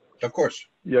 Of course.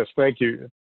 Yes, thank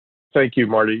you. Thank you,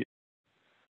 Marty.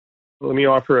 Let me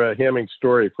offer a Hamming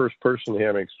story, first-person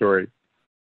Hamming story,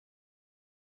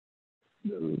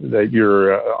 that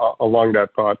you're along that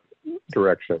thought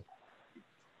direction.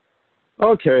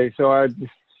 Okay, so I'd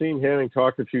seen Hamming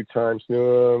talk a few times,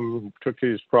 knew him, took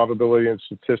his probability and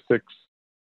statistics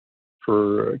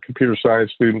for a computer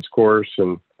science students course,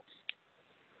 and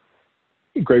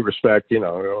great respect, you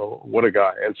know, what a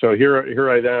guy. And so here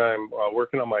I am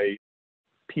working on my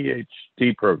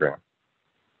PhD program.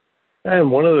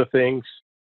 And one of the things,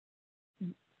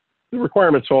 the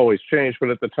requirements always change,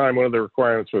 but at the time, one of the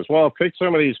requirements was, well, pick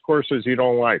some of these courses you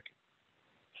don't like,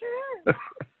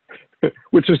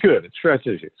 which is good. It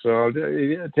stretches you. So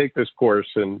yeah, take this course,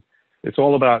 and it's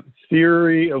all about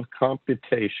theory of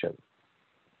computation.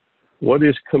 What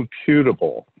is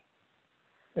computable?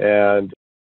 And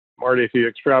Marty, if you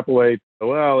extrapolate,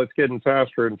 well, it's getting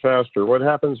faster and faster. What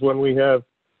happens when we have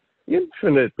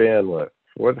infinite bandwidth?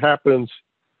 What happens,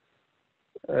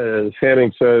 as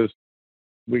Hamming says,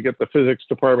 we get the physics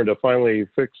department to finally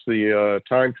fix the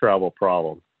time travel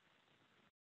problem?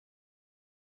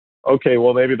 Okay,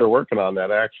 well, maybe they're working on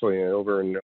that actually over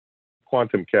in the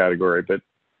quantum category, but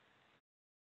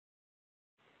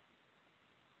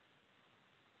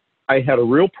I had a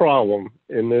real problem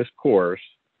in this course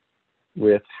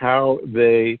with how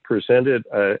they presented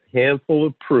a handful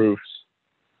of proofs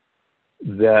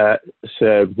that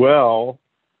said, well,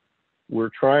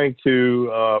 we're trying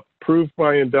to prove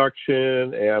by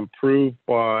induction and prove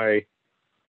by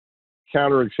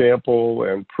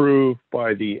counterexample and prove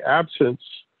by the absence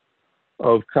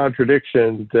of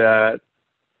contradiction that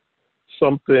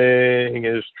something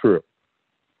is true.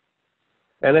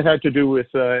 And it had to do with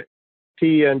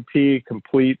TNP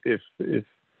complete, if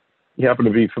you happen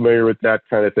to be familiar with that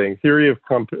kind of thing, theory of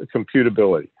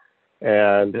computability.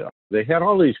 And they had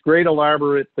all these great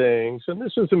elaborate things, and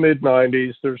this is the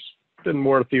mid-90s, there's been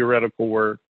more theoretical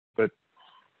work, but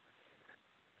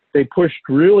they pushed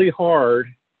really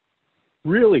hard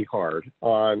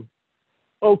on,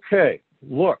 okay,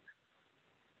 look,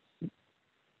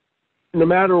 no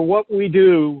matter what we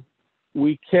do,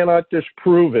 we cannot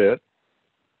disprove it,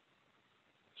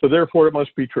 so therefore it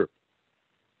must be true.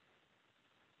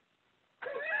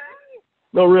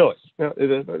 No, really.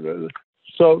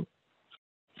 So,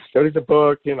 study the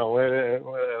book, you know,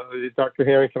 Dr.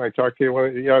 Hamming, can I talk to you?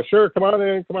 Yeah, sure, come on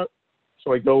in, come on.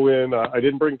 So I go in, I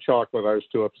didn't bring chocolate, I was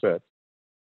too upset.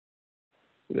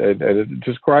 And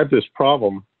describe this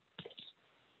problem.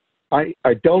 I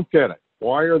don't get it.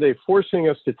 Why are they forcing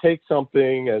us to take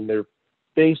something and they're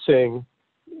basing,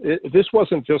 this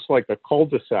wasn't just like a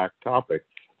cul-de-sac topic.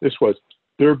 This was,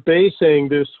 they're basing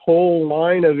this whole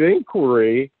line of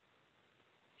inquiry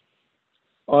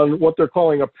on what they're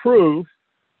calling a proof,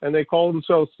 and they call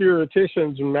themselves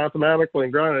theoreticians and mathematically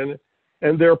grounded,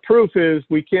 and their proof is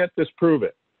we can't disprove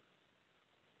it.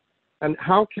 And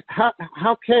how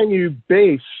can you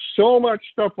base so much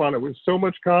stuff on it with so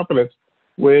much confidence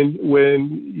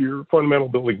when your fundamental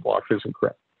building block isn't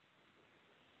correct?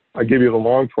 I give you the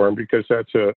long form because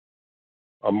that's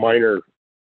a minor,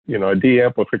 you know, a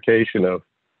de-amplification of,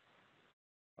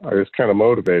 I was kind of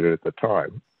motivated at the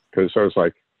time because I was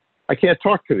like, I can't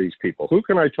talk to these people. Who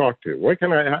can I talk to? What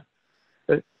can I?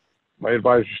 My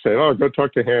advisor said, oh, go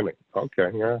talk to Hamming. Okay,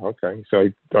 yeah, okay. So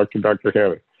I talked to Dr.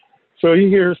 Hamming. So he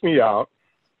hears me out.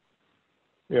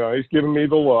 You know, he's giving me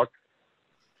the look.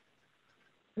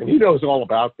 And he knows all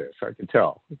about this, I can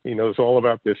tell. He knows all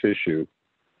about this issue.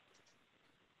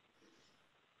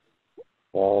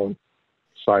 Long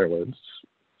silence.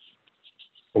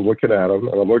 I'm looking at him,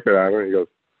 and I'm looking at him, and he goes,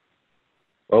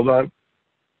 well done.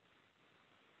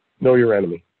 Know your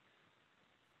enemy.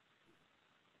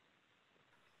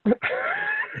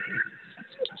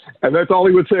 And that's all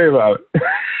he would say about it.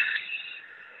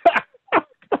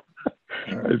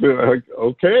 I said,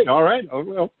 okay, all right. Oh,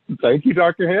 well, thank you,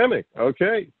 Dr. Hamming.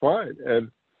 Okay, fine.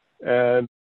 And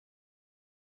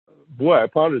boy, I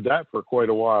pondered that for quite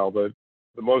a while, but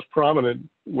the most prominent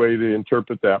way to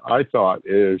interpret that, I thought,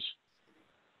 is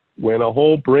when a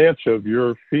whole branch of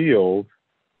your field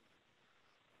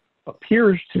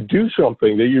appears to do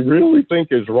something that you really think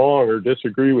is wrong or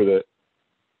disagree with it,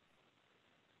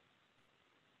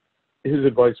 his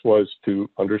advice was to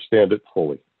understand it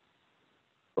fully.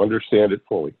 Understand it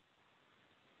fully.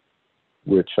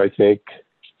 Which I think,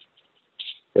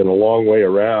 in a long way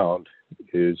around,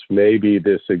 is maybe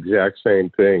this exact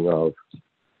same thing of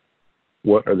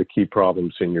what are the key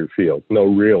problems in your field? No,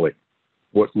 really.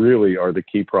 What really are the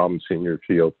key problems in your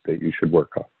field that you should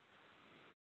work on?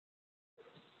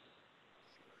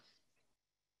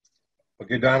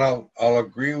 Okay, Don, I'll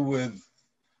agree with,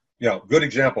 good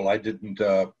example. I didn't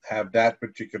have that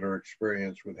particular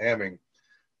experience with Hamming,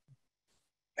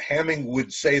 Hamming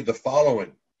would say the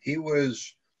following. He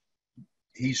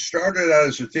started out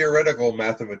as a theoretical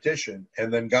mathematician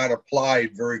and then got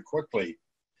applied very quickly.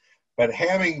 But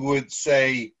Hamming would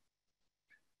say,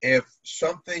 if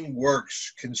something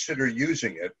works, consider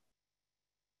using it.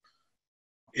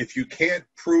 If you can't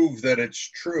prove that it's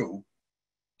true,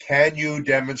 can you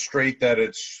demonstrate that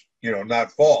it's,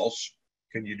 not false?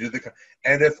 Can you do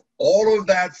and if all of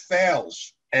that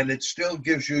fails and it still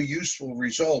gives you useful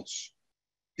results,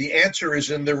 the answer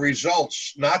is in the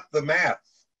results, not the math.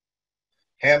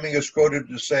 Hamming is quoted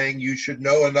as saying, you should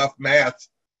know enough math,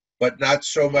 but not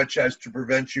so much as to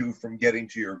prevent you from getting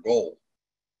to your goal.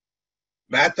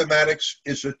 Mathematics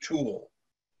is a tool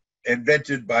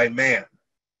invented by man.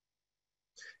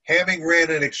 Hamming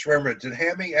ran an experiment. Did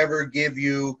Hamming ever give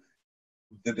you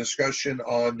the discussion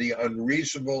on the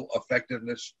unreasonable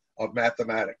effectiveness of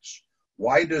mathematics?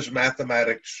 Why does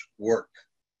mathematics work?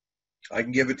 I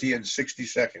can give it to you in 60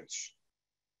 seconds.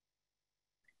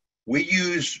 We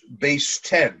use base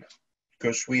 10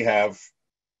 because we have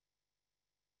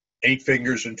 8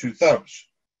 fingers and 2 thumbs,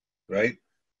 right?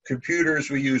 Computers,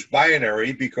 we use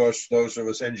binary because those of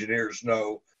us engineers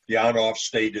know the on-off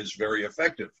state is very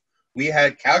effective. We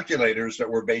had calculators that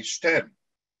were base 10.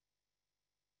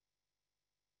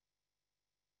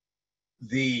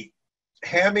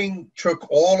 Hamming took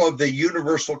all of the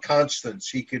universal constants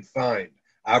he could find,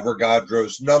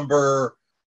 Avogadro's number,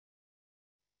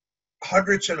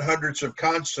 hundreds and hundreds of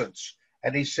constants,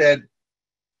 and he said,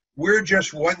 we're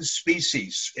just one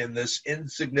species in this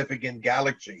insignificant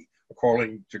galaxy,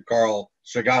 according to Carl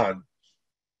Sagan,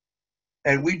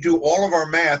 and we do all of our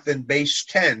math in base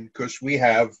 10 because we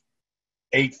have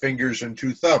 8 fingers and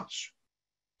 2 thumbs.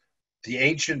 The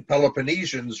ancient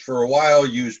Peloponnesians for a while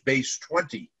used base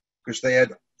 20 because they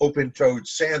had open-toed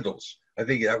sandals. I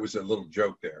think that was a little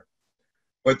joke there.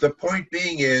 But the point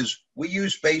being is we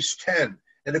use base 10.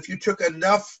 And if you took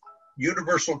enough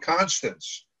universal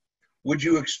constants, would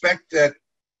you expect that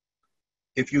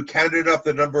if you counted up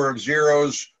the number of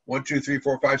zeros, 1, 2, 3,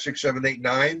 4, 5, 6, 7, 8,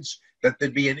 9s, that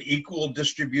there'd be an equal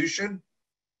distribution?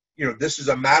 This is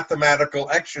a mathematical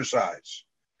exercise.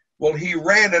 Well, he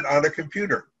ran it on a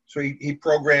computer. So he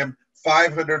programmed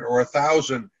 500 or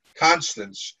 1,000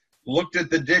 constants, looked at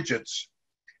the digits,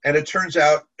 and it turns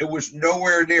out it was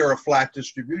nowhere near a flat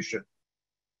distribution.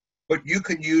 But you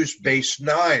can use base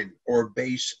 9 or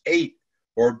base 8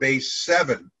 or base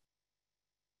 7.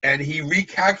 And he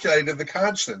recalculated the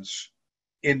constants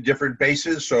in different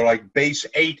bases. So like base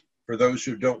 8, for those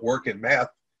who don't work in math,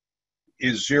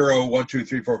 is 0, 1, 2,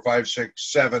 3, 4, 5,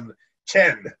 6, 7,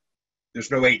 10.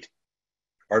 There's no 8.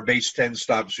 Our base 10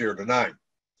 stops 0 to 9.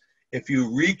 If you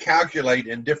recalculate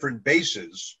in different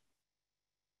bases,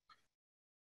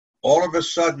 all of a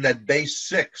sudden at base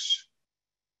 6,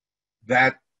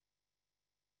 that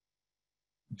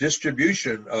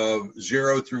distribution of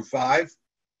 0 through 5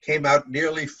 came out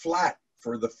nearly flat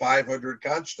for the 500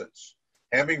 constants.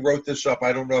 Hamming wrote this up.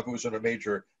 I don't know if it was in a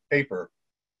major paper,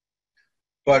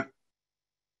 but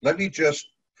let me just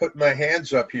put my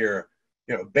hands up here.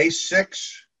 Base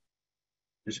 6,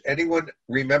 does anyone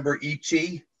remember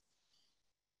E.T.?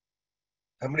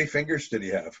 How many fingers did he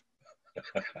have?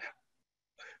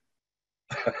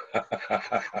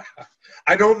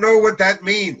 I don't know what that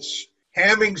means.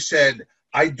 Hamming said,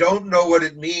 I don't know what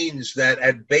it means that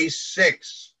at base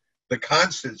 6, the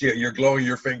constants, you're glowing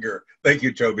your finger. Thank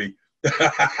you, Toby.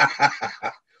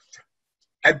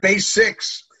 At base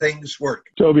 6, things work.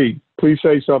 Toby, please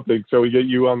say something so we get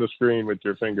you on the screen with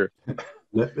your finger.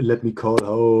 Let me call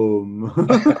home.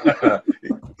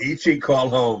 E.T. call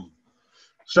home.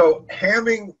 So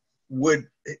Hamming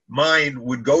mind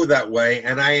would go that way,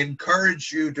 and I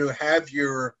encourage you to have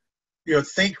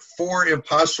think 4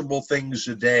 impossible things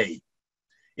a day.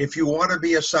 If you want to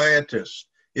be a scientist,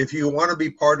 if you want to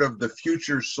be part of the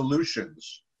future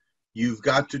solutions, you've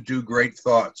got to do great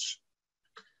thoughts.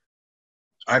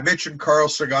 I mentioned Carl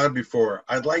Sagan before.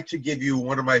 I'd like to give you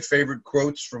one of my favorite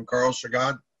quotes from Carl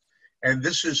Sagan, and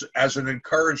this is as an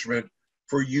encouragement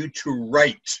for you to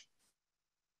write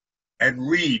and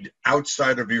read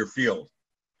outside of your field.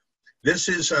 This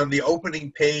is on the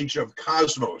opening page of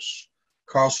Cosmos,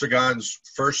 Carl Sagan's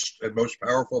first and most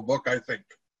powerful book, I think.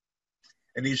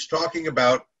 And he's talking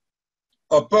about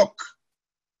a book.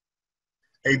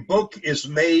 A book is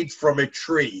made from a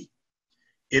tree.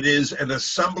 It is an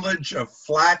assemblage of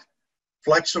flat,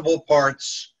 flexible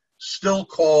parts, still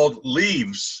called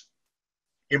leaves,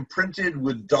 imprinted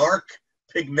with dark,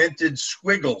 pigmented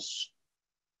squiggles.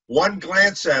 One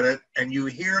glance at it and you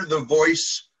hear the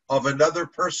voice of another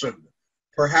person,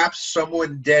 perhaps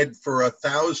someone dead for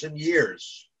 1,000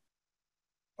 years.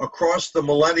 Across the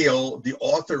millennial, the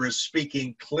author is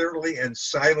speaking clearly and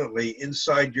silently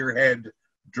inside your head,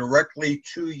 directly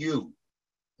to you.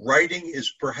 Writing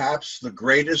is perhaps the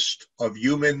greatest of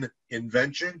human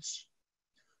inventions,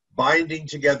 binding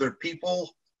together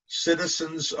people,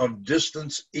 citizens of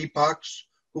distant epochs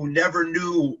who never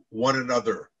knew one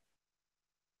another.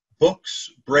 Books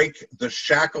break the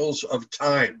shackles of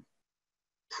time,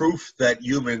 proof that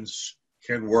humans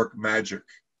can work magic.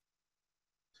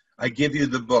 I give you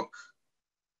the book.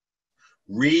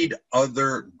 Read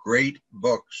other great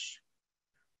books.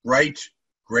 Write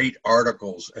great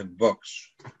articles and books.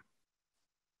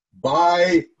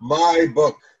 Buy my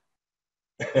book.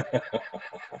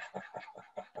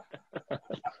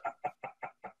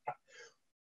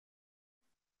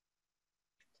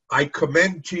 I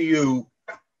commend to you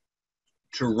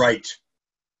to write.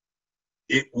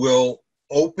 It will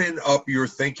open up your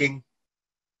thinking,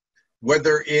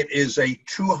 whether it is a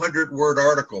 200-word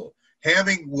article.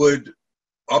 Hamming would,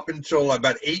 up until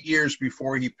about 8 years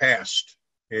before he passed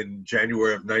in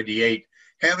January of '98,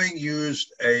 Hamming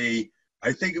used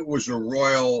I think it was a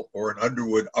Royal or an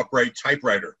Underwood upright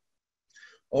typewriter.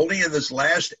 Only in this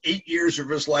last 8 years of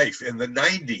his life, in the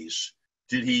 '90s,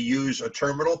 did he use a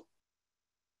terminal.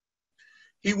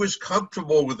 He was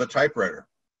comfortable with a typewriter.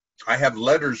 I have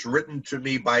letters written to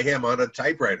me by him on a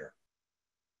typewriter.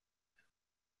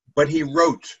 But he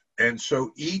wrote, and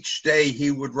so each day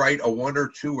he would write a 1 or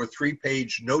 2 or 3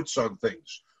 page notes on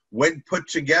things. When put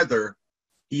together,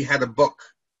 he had a book.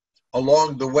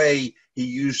 Along the way, he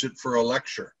used it for a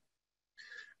lecture.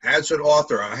 As an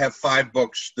author, I have 5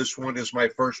 books. This one is my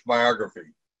first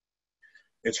biography.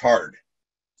 It's hard.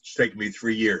 It's taken me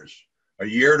 3 years. A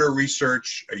year to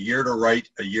research, a year to write,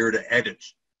 a year to edit.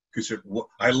 Because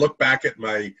I look back at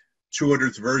my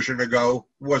 200th version ago,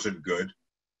 it wasn't good.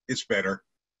 It's better.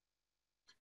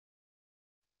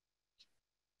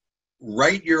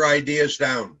 Write your ideas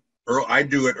down. I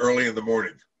do it early in the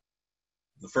morning.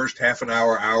 The first half an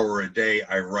hour, hour a day,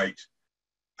 I write.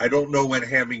 I don't know when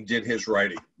Hamming did his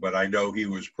writing, but I know he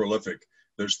was prolific.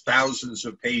 There's thousands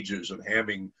of pages of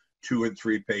Hamming 2- and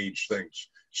 3-page things,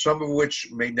 some of which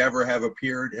may never have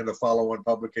appeared in a follow-on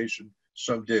publication.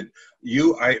 Some did.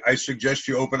 I suggest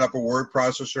you open up a word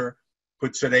processor,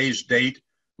 put today's date,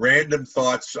 random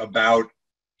thoughts about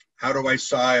how do I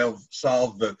solve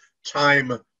the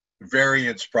time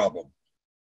variance problem.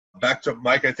 Back to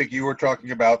Mike, I think you were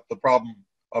talking about the problem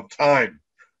of time.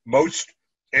 Most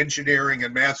engineering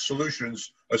and math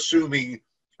solutions assume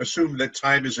that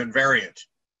time is invariant.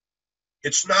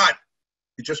 It's not.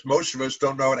 It's just most of us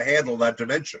don't know how to handle that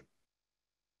dimension.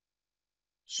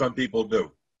 Some people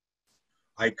do.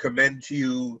 I commend to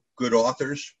you good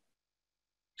authors.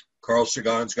 Carl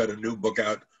Sagan's got a new book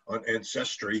out on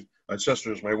ancestry.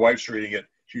 Ancestors, my wife's reading it.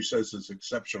 She says it's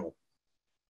exceptional.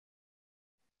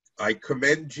 I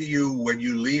commend to you when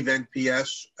you leave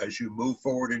NPS as you move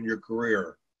forward in your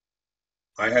career.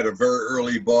 I had a very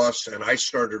early boss and I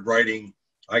started writing.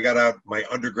 I got out my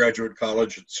undergraduate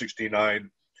college at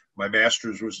 69. My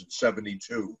master's was in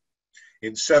 72.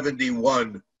 In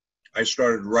 71, I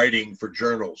started writing for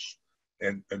journals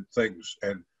and things.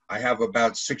 And I have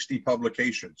about 60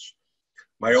 publications.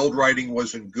 My old writing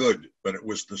wasn't good, but it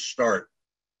was the start.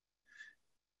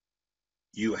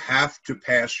 You have to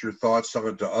pass your thoughts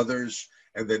on to others,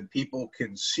 and then people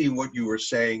can see what you are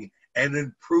saying and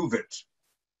improve it.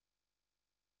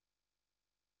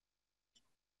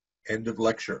 End of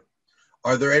lecture.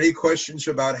 Are there any questions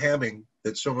about Hamming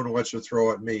that someone wants to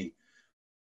throw at me?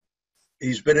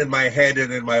 He's been in my head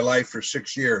and in my life for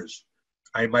 6 years.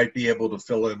 I might be able to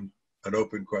fill in an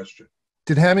open question.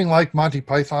 Did Hamming like Monty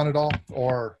Python at all,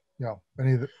 or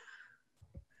any of the?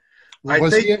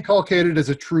 Was he inculcated as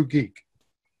a true geek?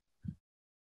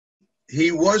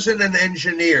 He wasn't an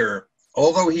engineer,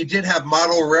 although he did have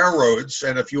model railroads.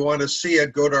 And if you want to see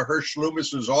it, go to Hirsch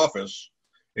Loomis's office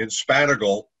in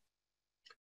Spanigal,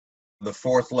 the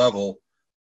 4th level.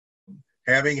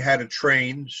 Hamming had a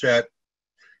train set.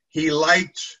 He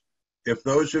liked, if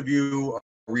those of you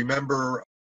remember,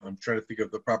 I'm trying to think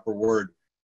of the proper word,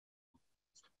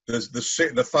 the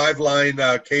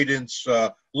 5-line cadence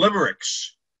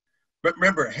limericks. But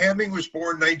remember, Hamming was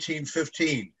born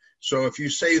 1915. So if you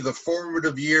say the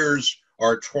formative years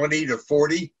are 20 to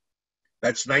 40,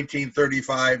 that's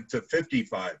 1935 to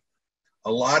 55.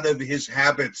 A lot of his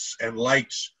habits and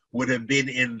likes would have been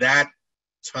in that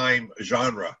time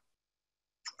genre.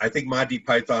 I think Monty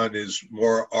Python is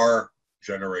more our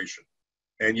generation.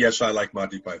 And yes, I like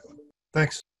Monty Python.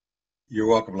 Thanks. You're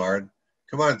welcome, Lauren.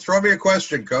 Come on, throw me a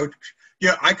question, Coach.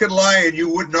 Yeah, I could lie and you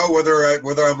wouldn't know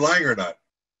whether I'm lying or not.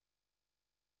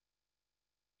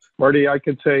 Marty, I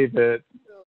could say that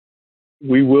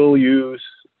we will use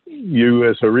you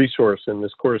as a resource in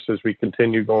this course as we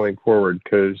continue going forward,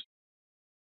 because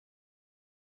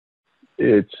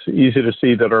it's easy to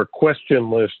see that our question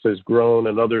list has grown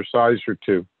another size or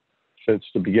two since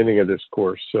the beginning of this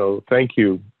course. So thank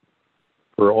you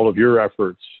for all of your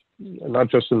efforts, not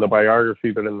just in the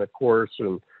biography, but in the course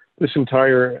and this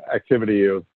entire activity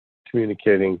of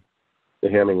communicating the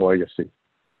Hamming legacy.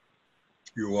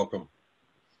 You're welcome.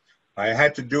 I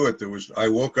had to do it. I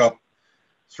woke up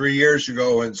 3 years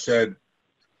ago and said,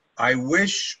 I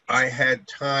wish I had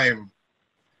time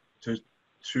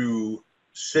to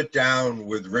sit down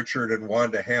with Richard and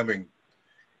Wanda Hamming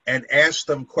and ask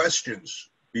them questions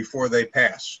before they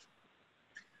passed.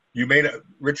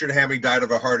 Richard Hamming died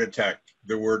of a heart attack.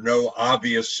 There were no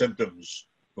obvious symptoms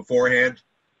beforehand.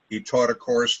 He taught a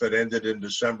course that ended in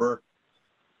December.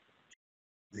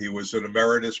 He was an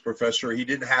emeritus professor. He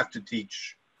didn't have to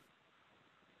teach.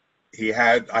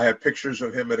 I have pictures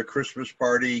of him at a Christmas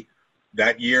party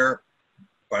that year.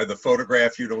 By the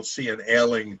photograph, you don't see an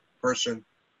ailing person.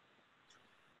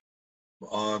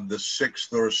 On the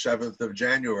 6th or 7th of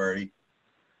January,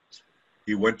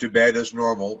 he went to bed as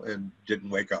normal and didn't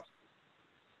wake up.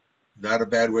 Not a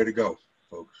bad way to go,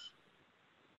 folks.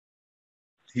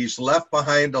 He's left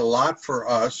behind a lot for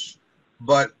us,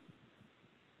 but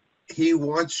he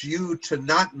wants you to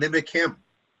not mimic him.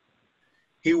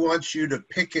 He wants you to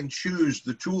pick and choose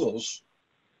the tools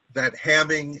that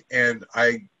Hamming, and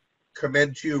I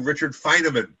commend to you Richard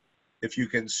Feynman, if you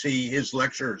can see his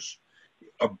lectures.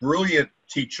 A brilliant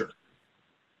teacher,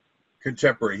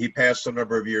 contemporary. He passed a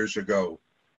number of years ago.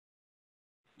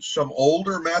 Some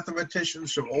older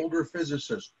mathematicians, some older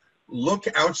physicists. Look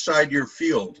outside your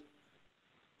field.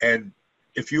 And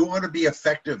if you want to be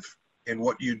effective in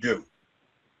what you do,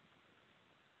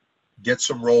 get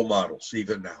some role models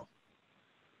even now.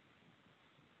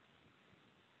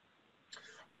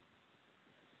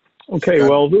 Okay,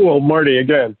 well, Marty,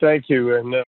 again, thank you.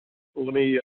 And let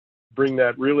me bring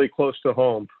that really close to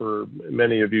home for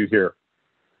many of you here.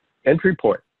 Entry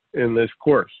point in this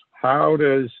course. How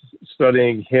does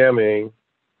studying Hamming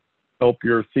help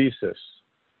your thesis?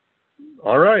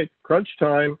 All right, crunch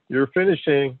time. You're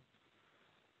finishing.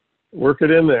 Work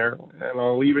it in there. And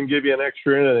I'll even give you an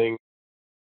extra inning.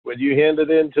 When you hand it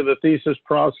into the thesis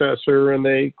processor and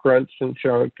they crunch and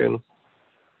chunk and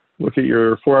look at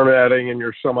your formatting and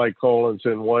your semicolons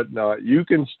and whatnot, you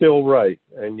can still write,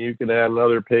 and you can add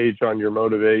another page on your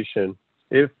motivation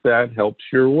if that helps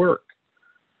your work.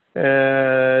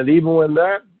 And even when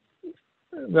that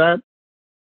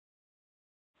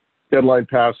deadline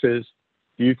passes,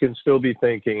 you can still be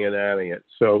thinking and adding it.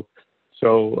 So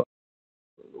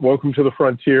welcome to the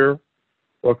frontier.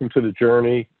 Welcome to the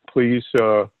journey. Please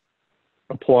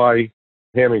apply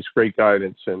Hamming's great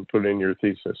guidance and put it in your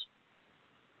thesis.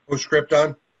 Postscript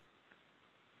on?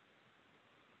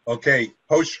 Okay,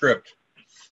 postscript.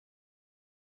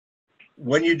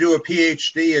 When you do a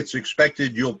PhD, it's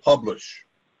expected you'll publish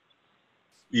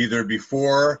either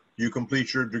before you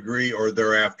complete your degree or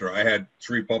thereafter. I had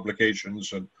 3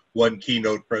 publications and 1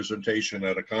 keynote presentation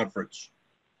at a conference.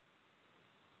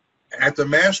 At the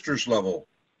master's level,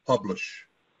 publish.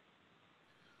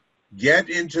 Get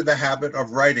into the habit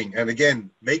of writing. And again,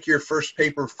 make your first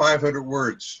paper 500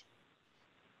 words.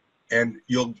 And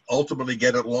you'll ultimately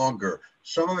get it longer.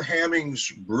 Some of Hamming's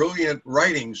brilliant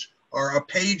writings are 1.5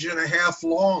 pages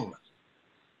long.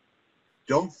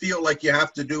 Don't feel like you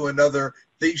have to do another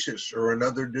thesis or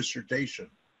another dissertation.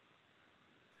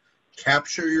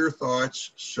 Capture your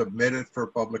thoughts, submit it for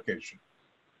publication.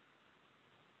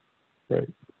 Right.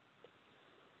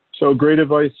 So great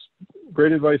advice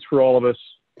for all of us.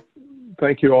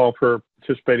 Thank you all for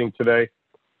participating today.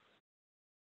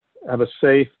 Have a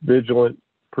safe, vigilant,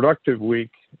 productive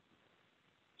week.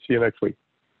 See you next week.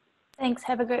 Thanks.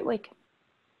 Have a great week.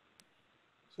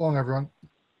 So long, everyone.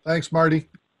 Thanks, Marty.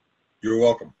 You're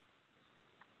welcome.